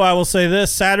 Also, I will say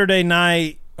this: Saturday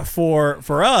night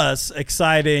for us,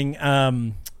 exciting.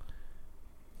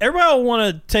 Everybody will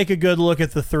want to take a good look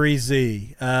at the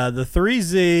 3Z. The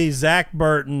 3Z, Zach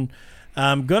Burton,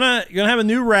 gonna have a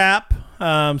new wrap.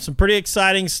 Some pretty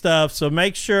exciting stuff. So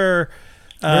make sure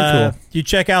you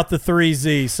check out the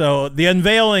 3Z. So the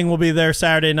unveiling will be there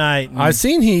Saturday night. I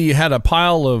seen he had a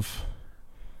pile of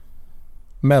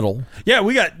metal. Yeah,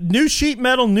 we got new sheet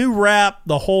metal, new wrap,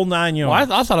 the whole 9 yards.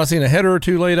 Well, I thought I seen a header or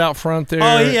two laid out front there.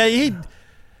 Oh yeah,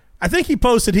 I think he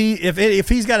posted if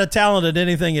he's got a talent at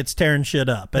anything, it's tearing shit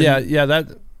up. And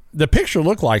that the picture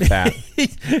looked like that.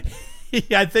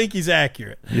 I think he's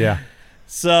accurate. Yeah.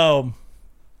 So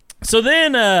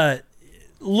then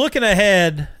looking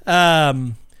ahead,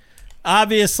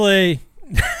 obviously,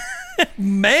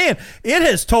 man, it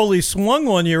has totally swung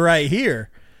on you right here.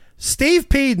 Steve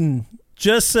Peden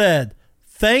just said,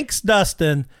 "Thanks,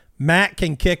 Dustin. Matt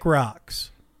can kick rocks."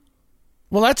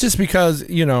 Well, that's just because,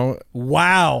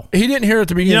 wow. He didn't hear at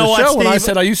the beginning of the show when I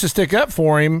said I used to stick up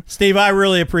for him. Steve, I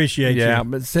really appreciate you. Yeah,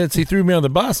 but since he threw me on the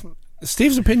bus,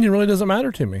 Steve's opinion really doesn't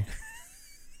matter to me.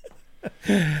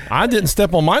 I didn't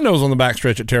step on my nose on the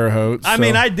backstretch at Terre Haute. I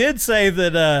mean, I did say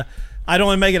that I'd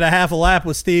only make it a half a lap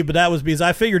with Steve, but that was because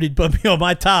I figured he'd put me on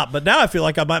my top. But now I feel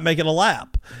like I might make it a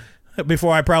lap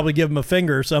before I probably give him a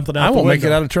finger or something. I won't make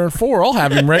it out of turn 4. I'll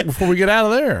have him wreck before we get out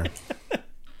of there.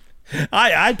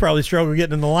 I'd probably struggle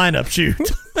getting in the lineup shoot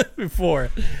before.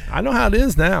 I know how it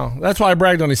is now. That's why I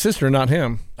bragged on his sister, not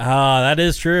him. Ah, that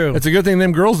is true. It's a good thing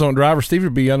them girls don't drive, or Steve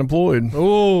would be unemployed.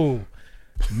 Oh,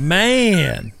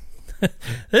 man.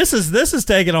 This is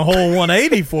taking a whole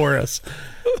 180 for us.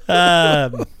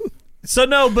 So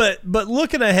no, but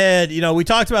looking ahead, we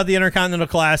talked about the Intercontinental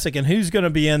Classic and who's going to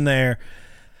be in there.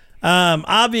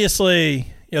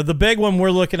 Obviously, the big one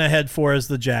we're looking ahead for is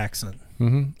the Jackson.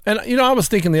 Mm-hmm. And I was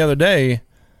thinking the other day,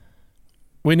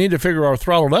 we need to figure our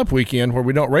throttled up weekend where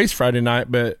we don't race Friday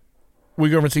night, but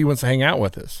we go over and see who wants to hang out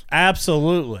with us.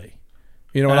 Absolutely.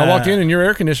 When I walked in and your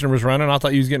air conditioner was running, I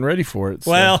thought you was getting ready for it.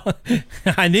 So. Well,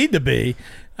 I need to be.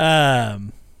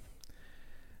 And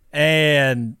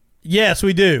yes,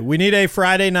 we do. We need a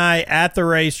Friday night at the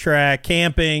racetrack,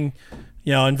 camping,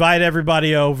 invite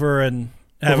everybody over and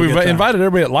have a good time. If we invited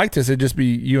everybody that liked us, it'd just be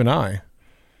you and I.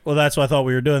 Well, that's what I thought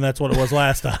we were doing. That's what it was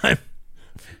last time.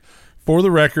 For the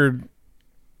record,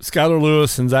 Skylar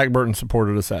Lewis and Zach Burton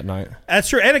supported us that night. That's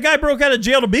true. And a guy broke out of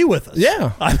jail to be with us.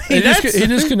 Yeah. I mean, he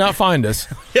just could not find us.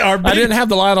 I didn't have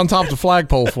the light on top of the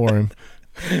flagpole for him.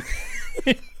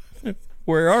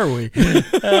 Where are we?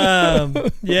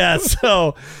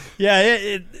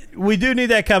 We do need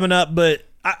that coming up. But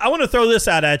I want to throw this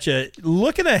out at you.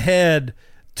 Looking ahead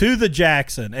to the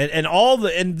Jackson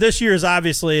and this year is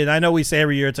obviously, and I know we say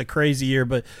every year it's a crazy year,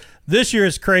 but this year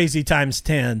is crazy times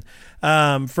 10.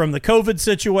 From the COVID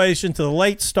situation to the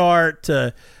late start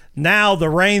to now the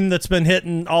rain that's been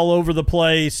hitting all over the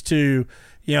place to,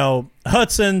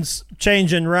 Hudson's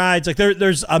changing rides. Like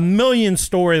there's a million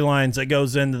storylines that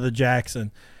goes into the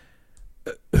Jackson.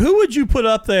 Who would you put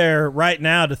up there right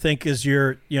now to think is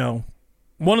your,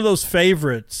 one of those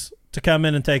favorites to come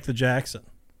in and take the Jackson?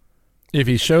 If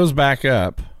he shows back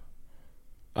up,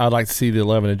 I'd like to see the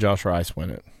 11 of Josh Rice win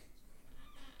it.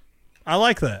 I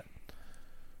like that.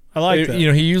 That.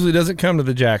 He usually doesn't come to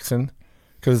the Jackson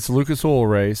because it's a Lucas Oil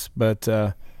race, but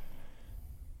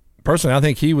personally, I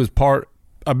think he was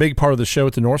a big part of the show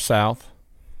at the North-South,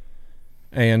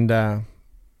 and I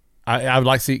would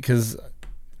like to see, because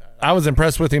I was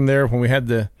impressed with him there when we had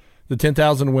the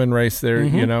 10,000 win race there,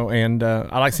 and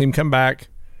I'd like to see him come back,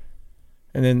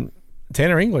 and then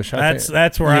Tanner English.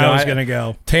 That's where I was going to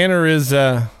go. Tanner is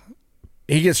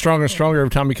he gets stronger and stronger every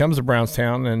time he comes to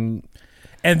Brownstown,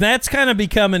 and that's kind of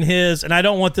becoming his. And I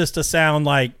don't want this to sound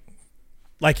like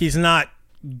he's not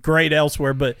great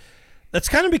elsewhere, but that's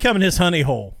kind of becoming his honey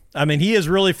hole. I mean, he is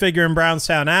really figuring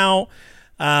Brownstown out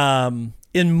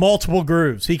in multiple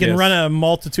grooves. He can run a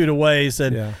multitude of ways,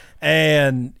 I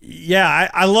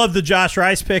love the Josh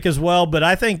Rice pick as well. But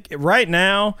I think right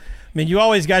now, I mean, you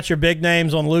always got your big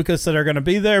names on Lucas that are going to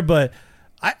be there, but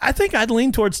I think I'd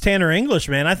lean towards Tanner English,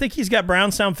 man. I think he's got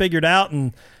Brownstown figured out,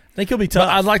 and I think he'll be tough.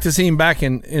 But I'd like to see him back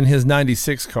in his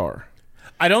 96 car.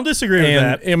 I don't disagree with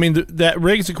that. I mean, that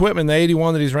Riggs equipment, the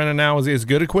 81 that he's running now, is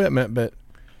good equipment, but,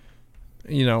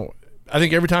 you know, I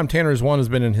think every time Tanner's won has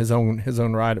been in his own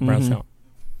ride at Brownstown.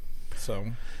 So, all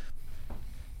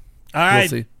right.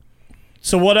 We'll see.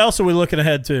 So what else are we looking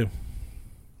ahead to?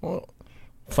 Well,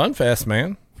 Fun Fest,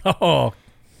 man. Oh,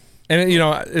 and you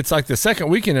know, it's like the second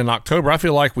weekend in October. I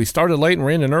feel like we started late and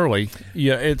we're ending early.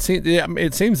 Yeah, it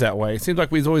seems that way. It seems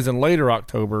like we was always in later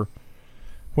October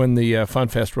when the Fun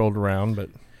Fest rolled around. But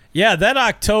yeah, that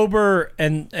October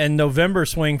and November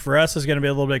swing for us is going to be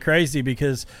a little bit crazy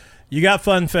because you got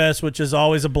Fun Fest, which is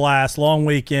always a blast, long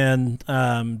weekend,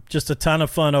 just a ton of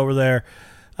fun over there.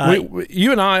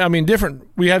 You and I mean,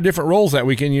 we have different roles that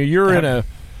weekend. You're in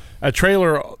a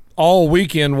trailer all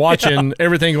weekend watching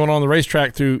everything going on the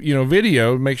racetrack through,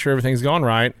 video, make sure everything's gone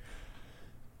right.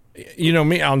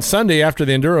 Me on Sunday after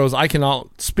the Enduros, I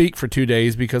cannot speak for 2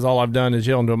 days because all I've done is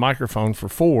yell into a microphone for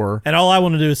 4. And all I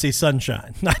want to do is see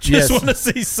sunshine. I just want to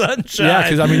see sunshine. Yeah,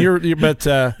 because I mean, but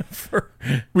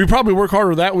we probably work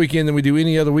harder that weekend than we do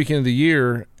any other weekend of the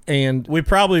year. And we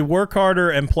probably work harder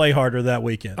and play harder that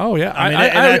weekend. Oh yeah,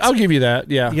 I'll give you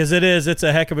that. Yeah, because it's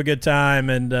a heck of a good time,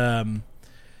 and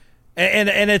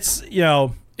it's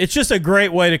it's just a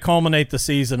great way to culminate the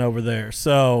season over there.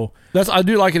 So I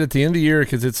do like it at the end of the year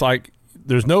because it's like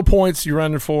there's no points you're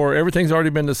running for. Everything's already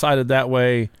been decided that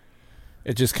way.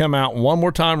 It just come out one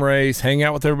more time race, hang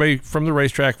out with everybody from the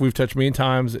racetrack we've touched many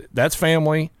times. That's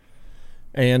family,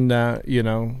 and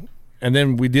and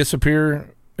then we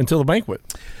disappear until the banquet.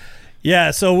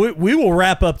 Yeah, so we will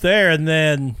wrap up there, and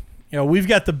then we've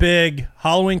got the big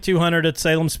Halloween 200 at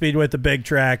Salem Speedway at the big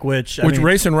track, which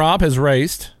Racing Rob has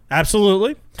raced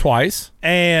absolutely twice,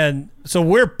 and so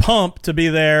we're pumped to be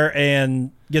there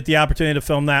and get the opportunity to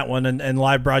film that one and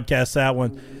live broadcast that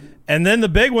one. And then the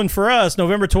big one for us,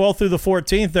 November 12th through the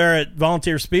 14th, there at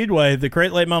Volunteer Speedway, the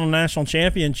Great Lake Mountain National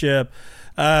Championship,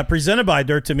 presented by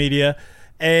Dirt to Media,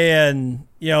 and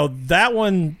that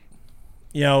one,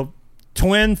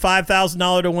 twin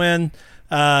 $5,000 to win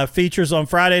features on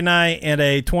Friday night and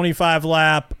a 50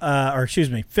 lap,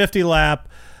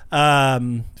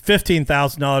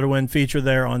 $15,000 to win feature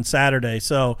there on Saturday.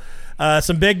 So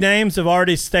some big names have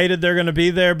already stated they're going to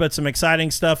be there, but some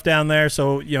exciting stuff down there.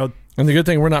 So, and the good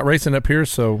thing, we're not racing up here,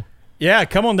 so yeah,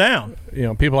 come on down.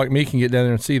 People like me can get down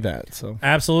there and see that. So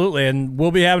absolutely, and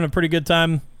we'll be having a pretty good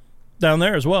time down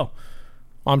there as well.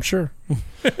 I'm sure.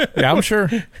 Yeah, I'm sure.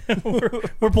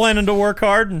 We're planning to work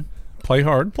hard and play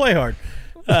hard,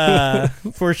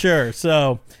 for sure.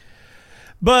 So,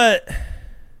 but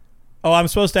I'm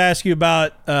supposed to ask you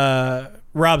about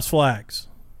Rob's flags.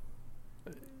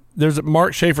 There's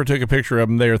Mark Schaefer took a picture of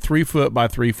them. They are 3 foot by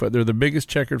 3 foot. They're the biggest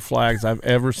checkered flags I've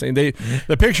ever seen.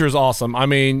 The picture is awesome. I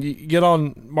mean, you get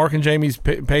on Mark and Jamie's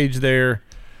page there.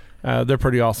 They're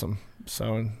pretty awesome.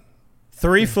 So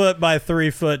 3 foot by 3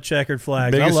 foot checkered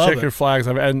flags. Biggest I love checkered flags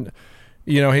I've, and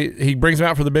he brings them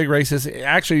out for the big races.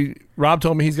 Actually, Rob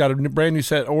told me he's got a brand new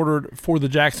set ordered for the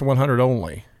Jackson 100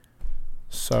 only.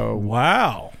 So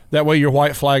wow, that way your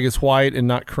white flag is white and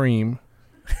not cream.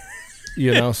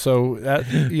 So that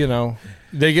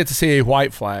they get to see a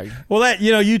white flag. Well, that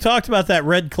you talked about that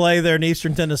red clay there in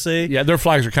Eastern Tennessee. Yeah, their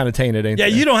flags are kind of tainted, ain't they?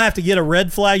 Yeah, you don't have to get a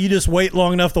red flag. You just wait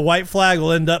long enough. The white flag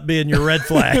will end up being your red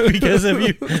flag because if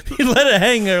you let it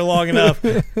hang there long enough,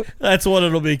 that's what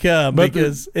it'll become. But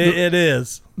because it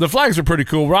is. The flags are pretty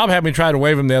cool. Rob had me try to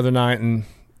wave them the other night and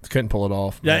couldn't pull it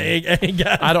off. Yeah,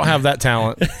 I don't have that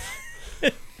talent.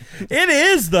 It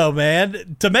is though,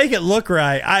 man. To make it look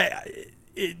right,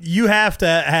 you have to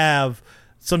have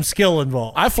some skill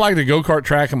involved. I flagged a go-kart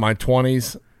track in my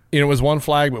 20s. It was one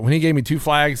flag, but when he gave me 2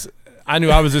 flags, I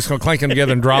knew I was just going to clank them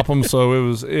together and drop them. So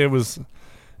it was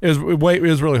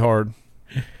really hard.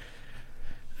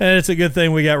 And it's a good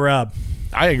thing we got Rob.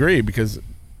 I agree because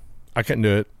I couldn't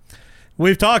do it.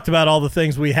 We've talked about all the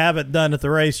things we haven't done at the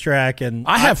racetrack, and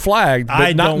I have flagged, but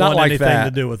I don't not want like anything that.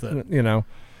 to do with it.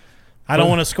 I don't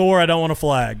want to score. I don't want to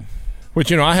flag.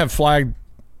 Which I have flagged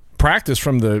practice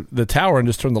from the tower and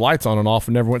just turned the lights on and off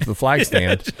and never went to the flag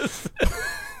stand.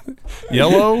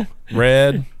 Yellow,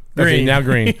 red, green. Okay, now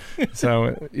green.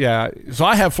 So so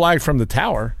I have flagged from the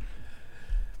tower.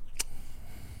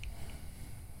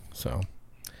 So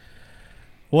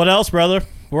what else, brother?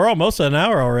 We're almost at an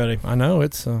hour already. I know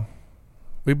it's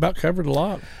we about covered a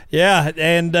lot. Yeah,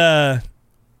 and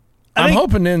I'm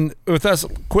hoping with us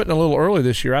quitting a little early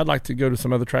this year, I'd like to go to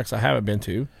some other tracks I haven't been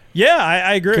to. Yeah,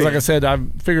 I agree. Because like I said,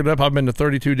 I've figured up I've been to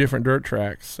 32 different dirt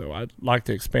tracks, so I'd like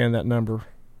to expand that number.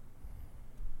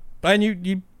 And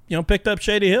you picked up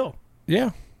Shady Hill.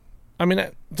 Yeah. I mean,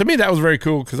 to me, that was very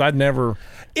cool because I'd never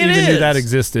It even knew is. that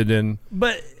existed. And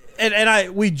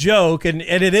we joke, and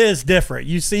it is different.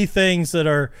 You see things that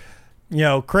are,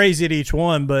 crazy at each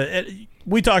one. But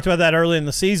we talked about that early in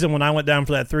the season when I went down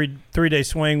for that three-day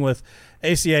swing with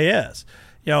ACAS.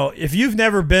 If you've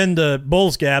never been to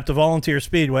Bulls Gap, to Volunteer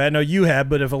Speedway, I know you have,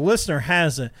 but if a listener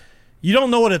hasn't, you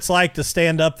don't know what it's like to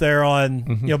stand up there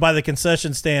on, by the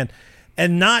concession stand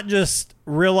and not just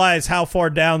realize how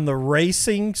far down the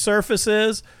racing surface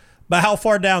is, but how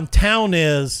far down town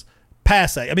is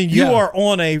past that. I mean, you are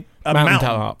on a mountain.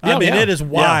 Top. I mean, it is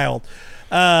wild.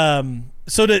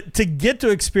 So to get to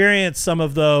experience some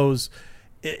of those,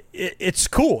 it's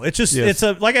cool. It's just, it's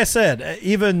like I said,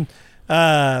 even,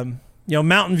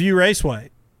 Mountain View Raceway.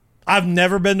 I've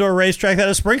never been to a racetrack that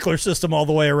has a sprinkler system all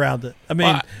the way around it. I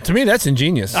mean, to me, that's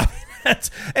ingenious.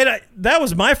 That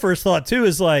was my first thought too.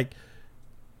 Is like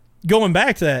going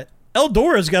back to that.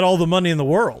 Eldora's got all the money in the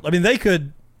world. I mean, they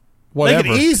could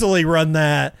easily run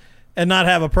that and not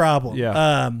have a problem.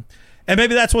 Yeah. And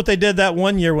maybe that's what they did that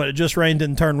one year when it just rained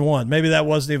in turn one. Maybe that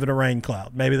wasn't even a rain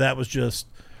cloud. Maybe that was just.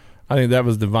 I think that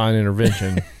was divine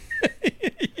intervention.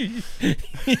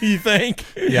 You think?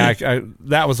 Yeah,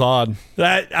 that was odd.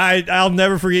 I'll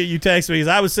never forget you texted me because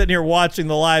I was sitting here watching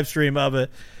the live stream of it,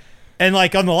 and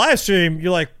like on the live stream,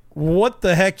 you're like, "What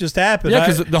the heck just happened?" Yeah,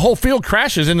 because the whole field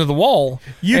crashes into the wall.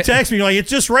 You text me you're like,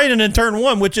 "It's just raining in turn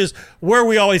one," which is where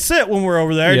we always sit when we're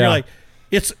over there. And you're like,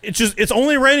 "It's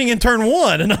only raining in turn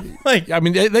one," and I'm like, I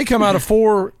mean, they come out of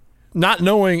 4 not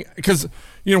knowing because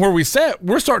where we sat,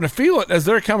 we're starting to feel it as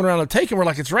they're coming around the take, and we're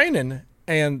like, "It's raining."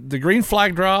 And the green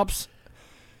flag drops,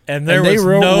 and there was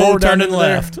no turning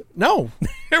left. No,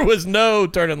 there was no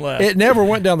turning left. It never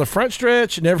went down the front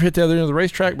stretch. It never hit the other end of the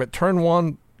racetrack. But turn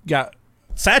one got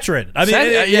saturated. I mean,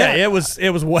 it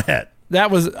was wet.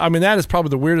 That is probably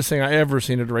the weirdest thing I ever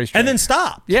seen at a racetrack. And then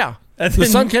stopped. Yeah, the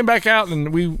sun came back out,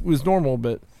 and we was normal.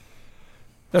 But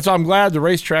that's why I'm glad the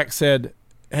racetrack said,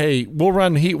 "Hey, we'll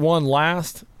run heat 1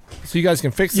 last, so you guys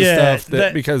can fix the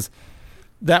stuff." Because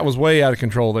that was way out of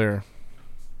control there.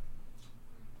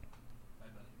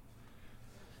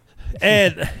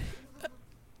 And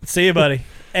see you, buddy.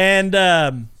 And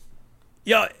again,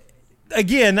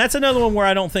 that's another one where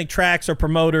I don't think tracks or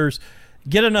promoters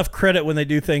get enough credit when they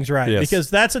do things right. Yes.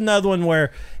 Because that's another one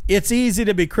where it's easy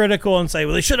to be critical and say,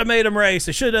 well, they should have made them race.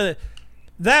 They should have.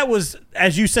 That was,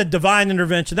 as you said, divine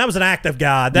intervention. That was an act of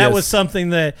God. That was something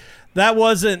that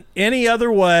wasn't any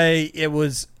other way. It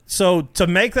was so to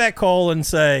make that call and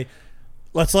say,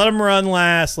 let's let them run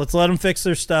last. Let's let them fix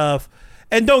their stuff.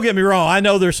 And don't get me wrong, I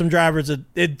know there's some drivers that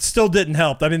it still didn't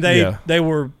help. I mean, they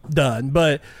were done,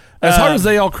 but as hard as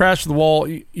they all crashed the wall,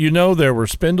 there were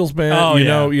spindles bent.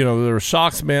 There were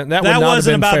shocks bent. That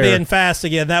wasn't about being fast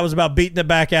again. That was about beating it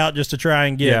back out just to try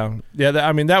and get. Yeah.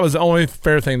 That was the only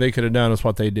fair thing they could have done is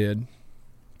what they did.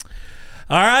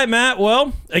 All right, Matt.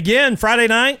 Well, again, Friday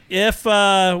night, if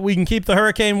we can keep the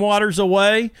hurricane waters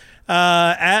away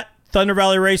at Thunder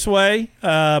Valley Raceway,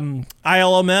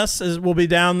 ILMS will be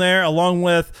down there along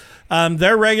with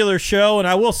their regular show. And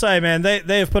I will say, man,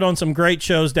 they have put on some great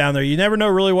shows down there. You never know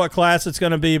really what class it's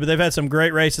going to be, but they've had some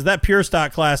great races. That pure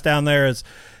stock class down there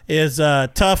is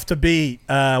tough to beat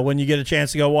when you get a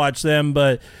chance to go watch them.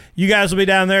 But you guys will be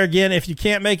down there again. If you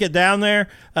can't make it down there,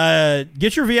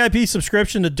 get your VIP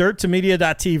subscription to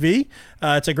dirt2media.tv.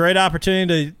 It's a great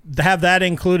opportunity to have that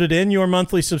included in your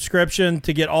monthly subscription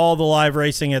to get all the live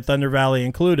racing at Thunder Valley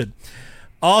included.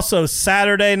 Also,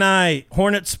 Saturday night,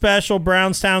 Hornet Special,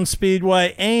 Brownstown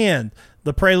Speedway, and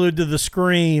the Prelude to the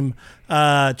Scream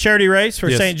charity race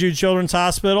for St. Jude Children's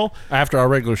Hospital. After our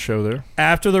regular show there.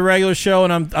 After the regular show,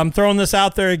 and I'm throwing this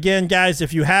out there again, guys.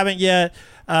 If you haven't yet,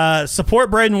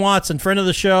 support Braden Watson, friend of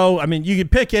the show. I mean, you can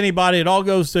pick anybody. It all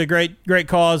goes to a great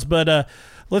cause, but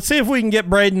let's see if we can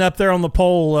get Braden up there on the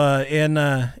pole in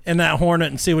that Hornet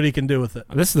and see what he can do with it.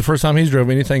 This is the first time he's drove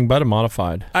anything but a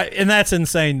modified. And that's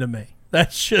insane to me.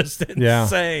 That's just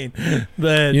insane. Yeah.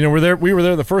 We were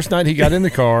there the first night he got in the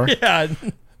car. Yeah.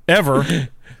 Ever.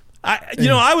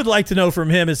 I would like to know from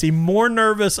him, is he more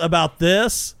nervous about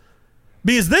this?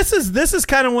 Because this is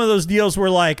kind of one of those deals where,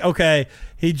 like, okay,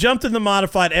 he jumped in the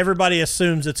modified, everybody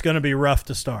assumes it's going to be rough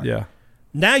to start. Yeah.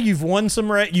 Now you've won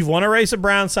you've won a race at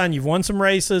Brownstown, you've won some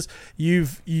races,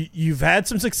 you've had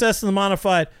some success in the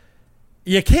modified.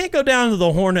 You can't go down to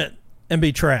the Hornet and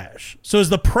be trash. So is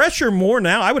the pressure more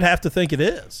now? I would have to think it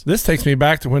is. This takes me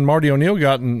back to when Marty O'Neill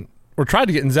tried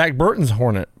to get in Zach Burton's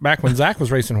Hornet, back when Zach was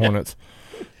racing Hornets.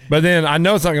 But then I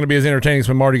know it's not going to be as entertaining as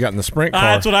when Marty got in the sprint car.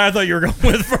 That's what I thought you were going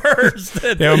with first.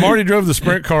 Yeah, when Marty drove the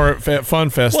sprint car at Fun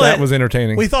Fest, that was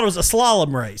entertaining. We thought it was a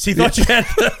slalom race. He thought you had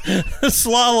to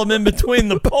slalom in between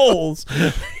the poles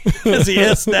as he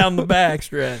hits down the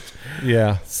backstretch.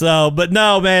 Yeah. So, but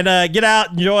no, man, get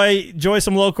out, enjoy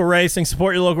some local racing,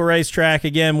 support your local racetrack.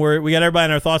 Again, we got everybody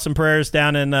in our thoughts and prayers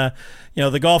down in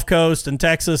the Gulf Coast and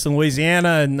Texas and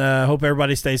Louisiana, and hope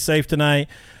everybody stays safe tonight.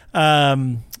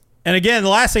 And again, the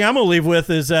last thing I'm going to leave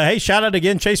with is, hey, shout out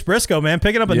again Chase Briscoe, man,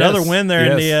 picking up another win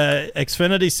there in the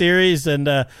Xfinity Series, and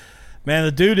man,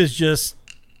 the dude is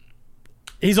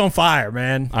he's on fire,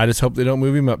 man. I just hope they don't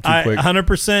move him up too quick.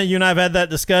 100%. You and I have had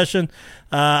that discussion.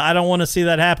 I don't want to see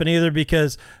that happen either,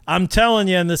 because I'm telling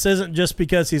you, and this isn't just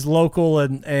because he's local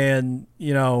and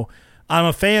I'm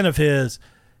a fan of his.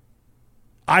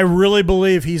 I really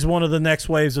believe he's one of the next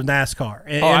waves of NASCAR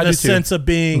in the sense of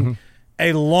being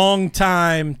a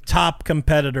long-time top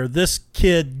competitor. This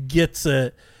kid gets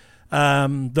it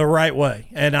the right way,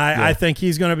 and I think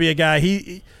he's going to be a guy.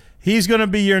 He's going to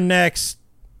be your next,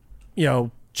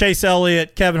 Chase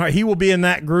Elliott, Kevin Hart. He will be in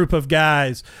that group of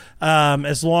guys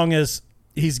as long as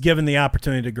he's given the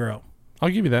opportunity to grow. I'll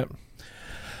give you that.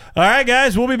 All right,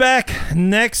 guys, we'll be back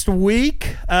next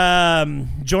week.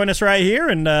 Join us right here,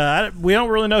 and we don't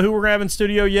really know who we're going to have in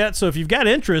studio yet, so if you've got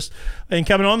interest in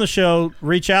coming on the show,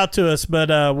 reach out to us, but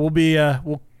we'll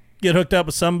get hooked up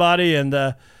with somebody and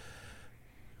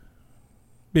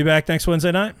be back next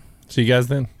Wednesday night. See you guys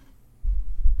then.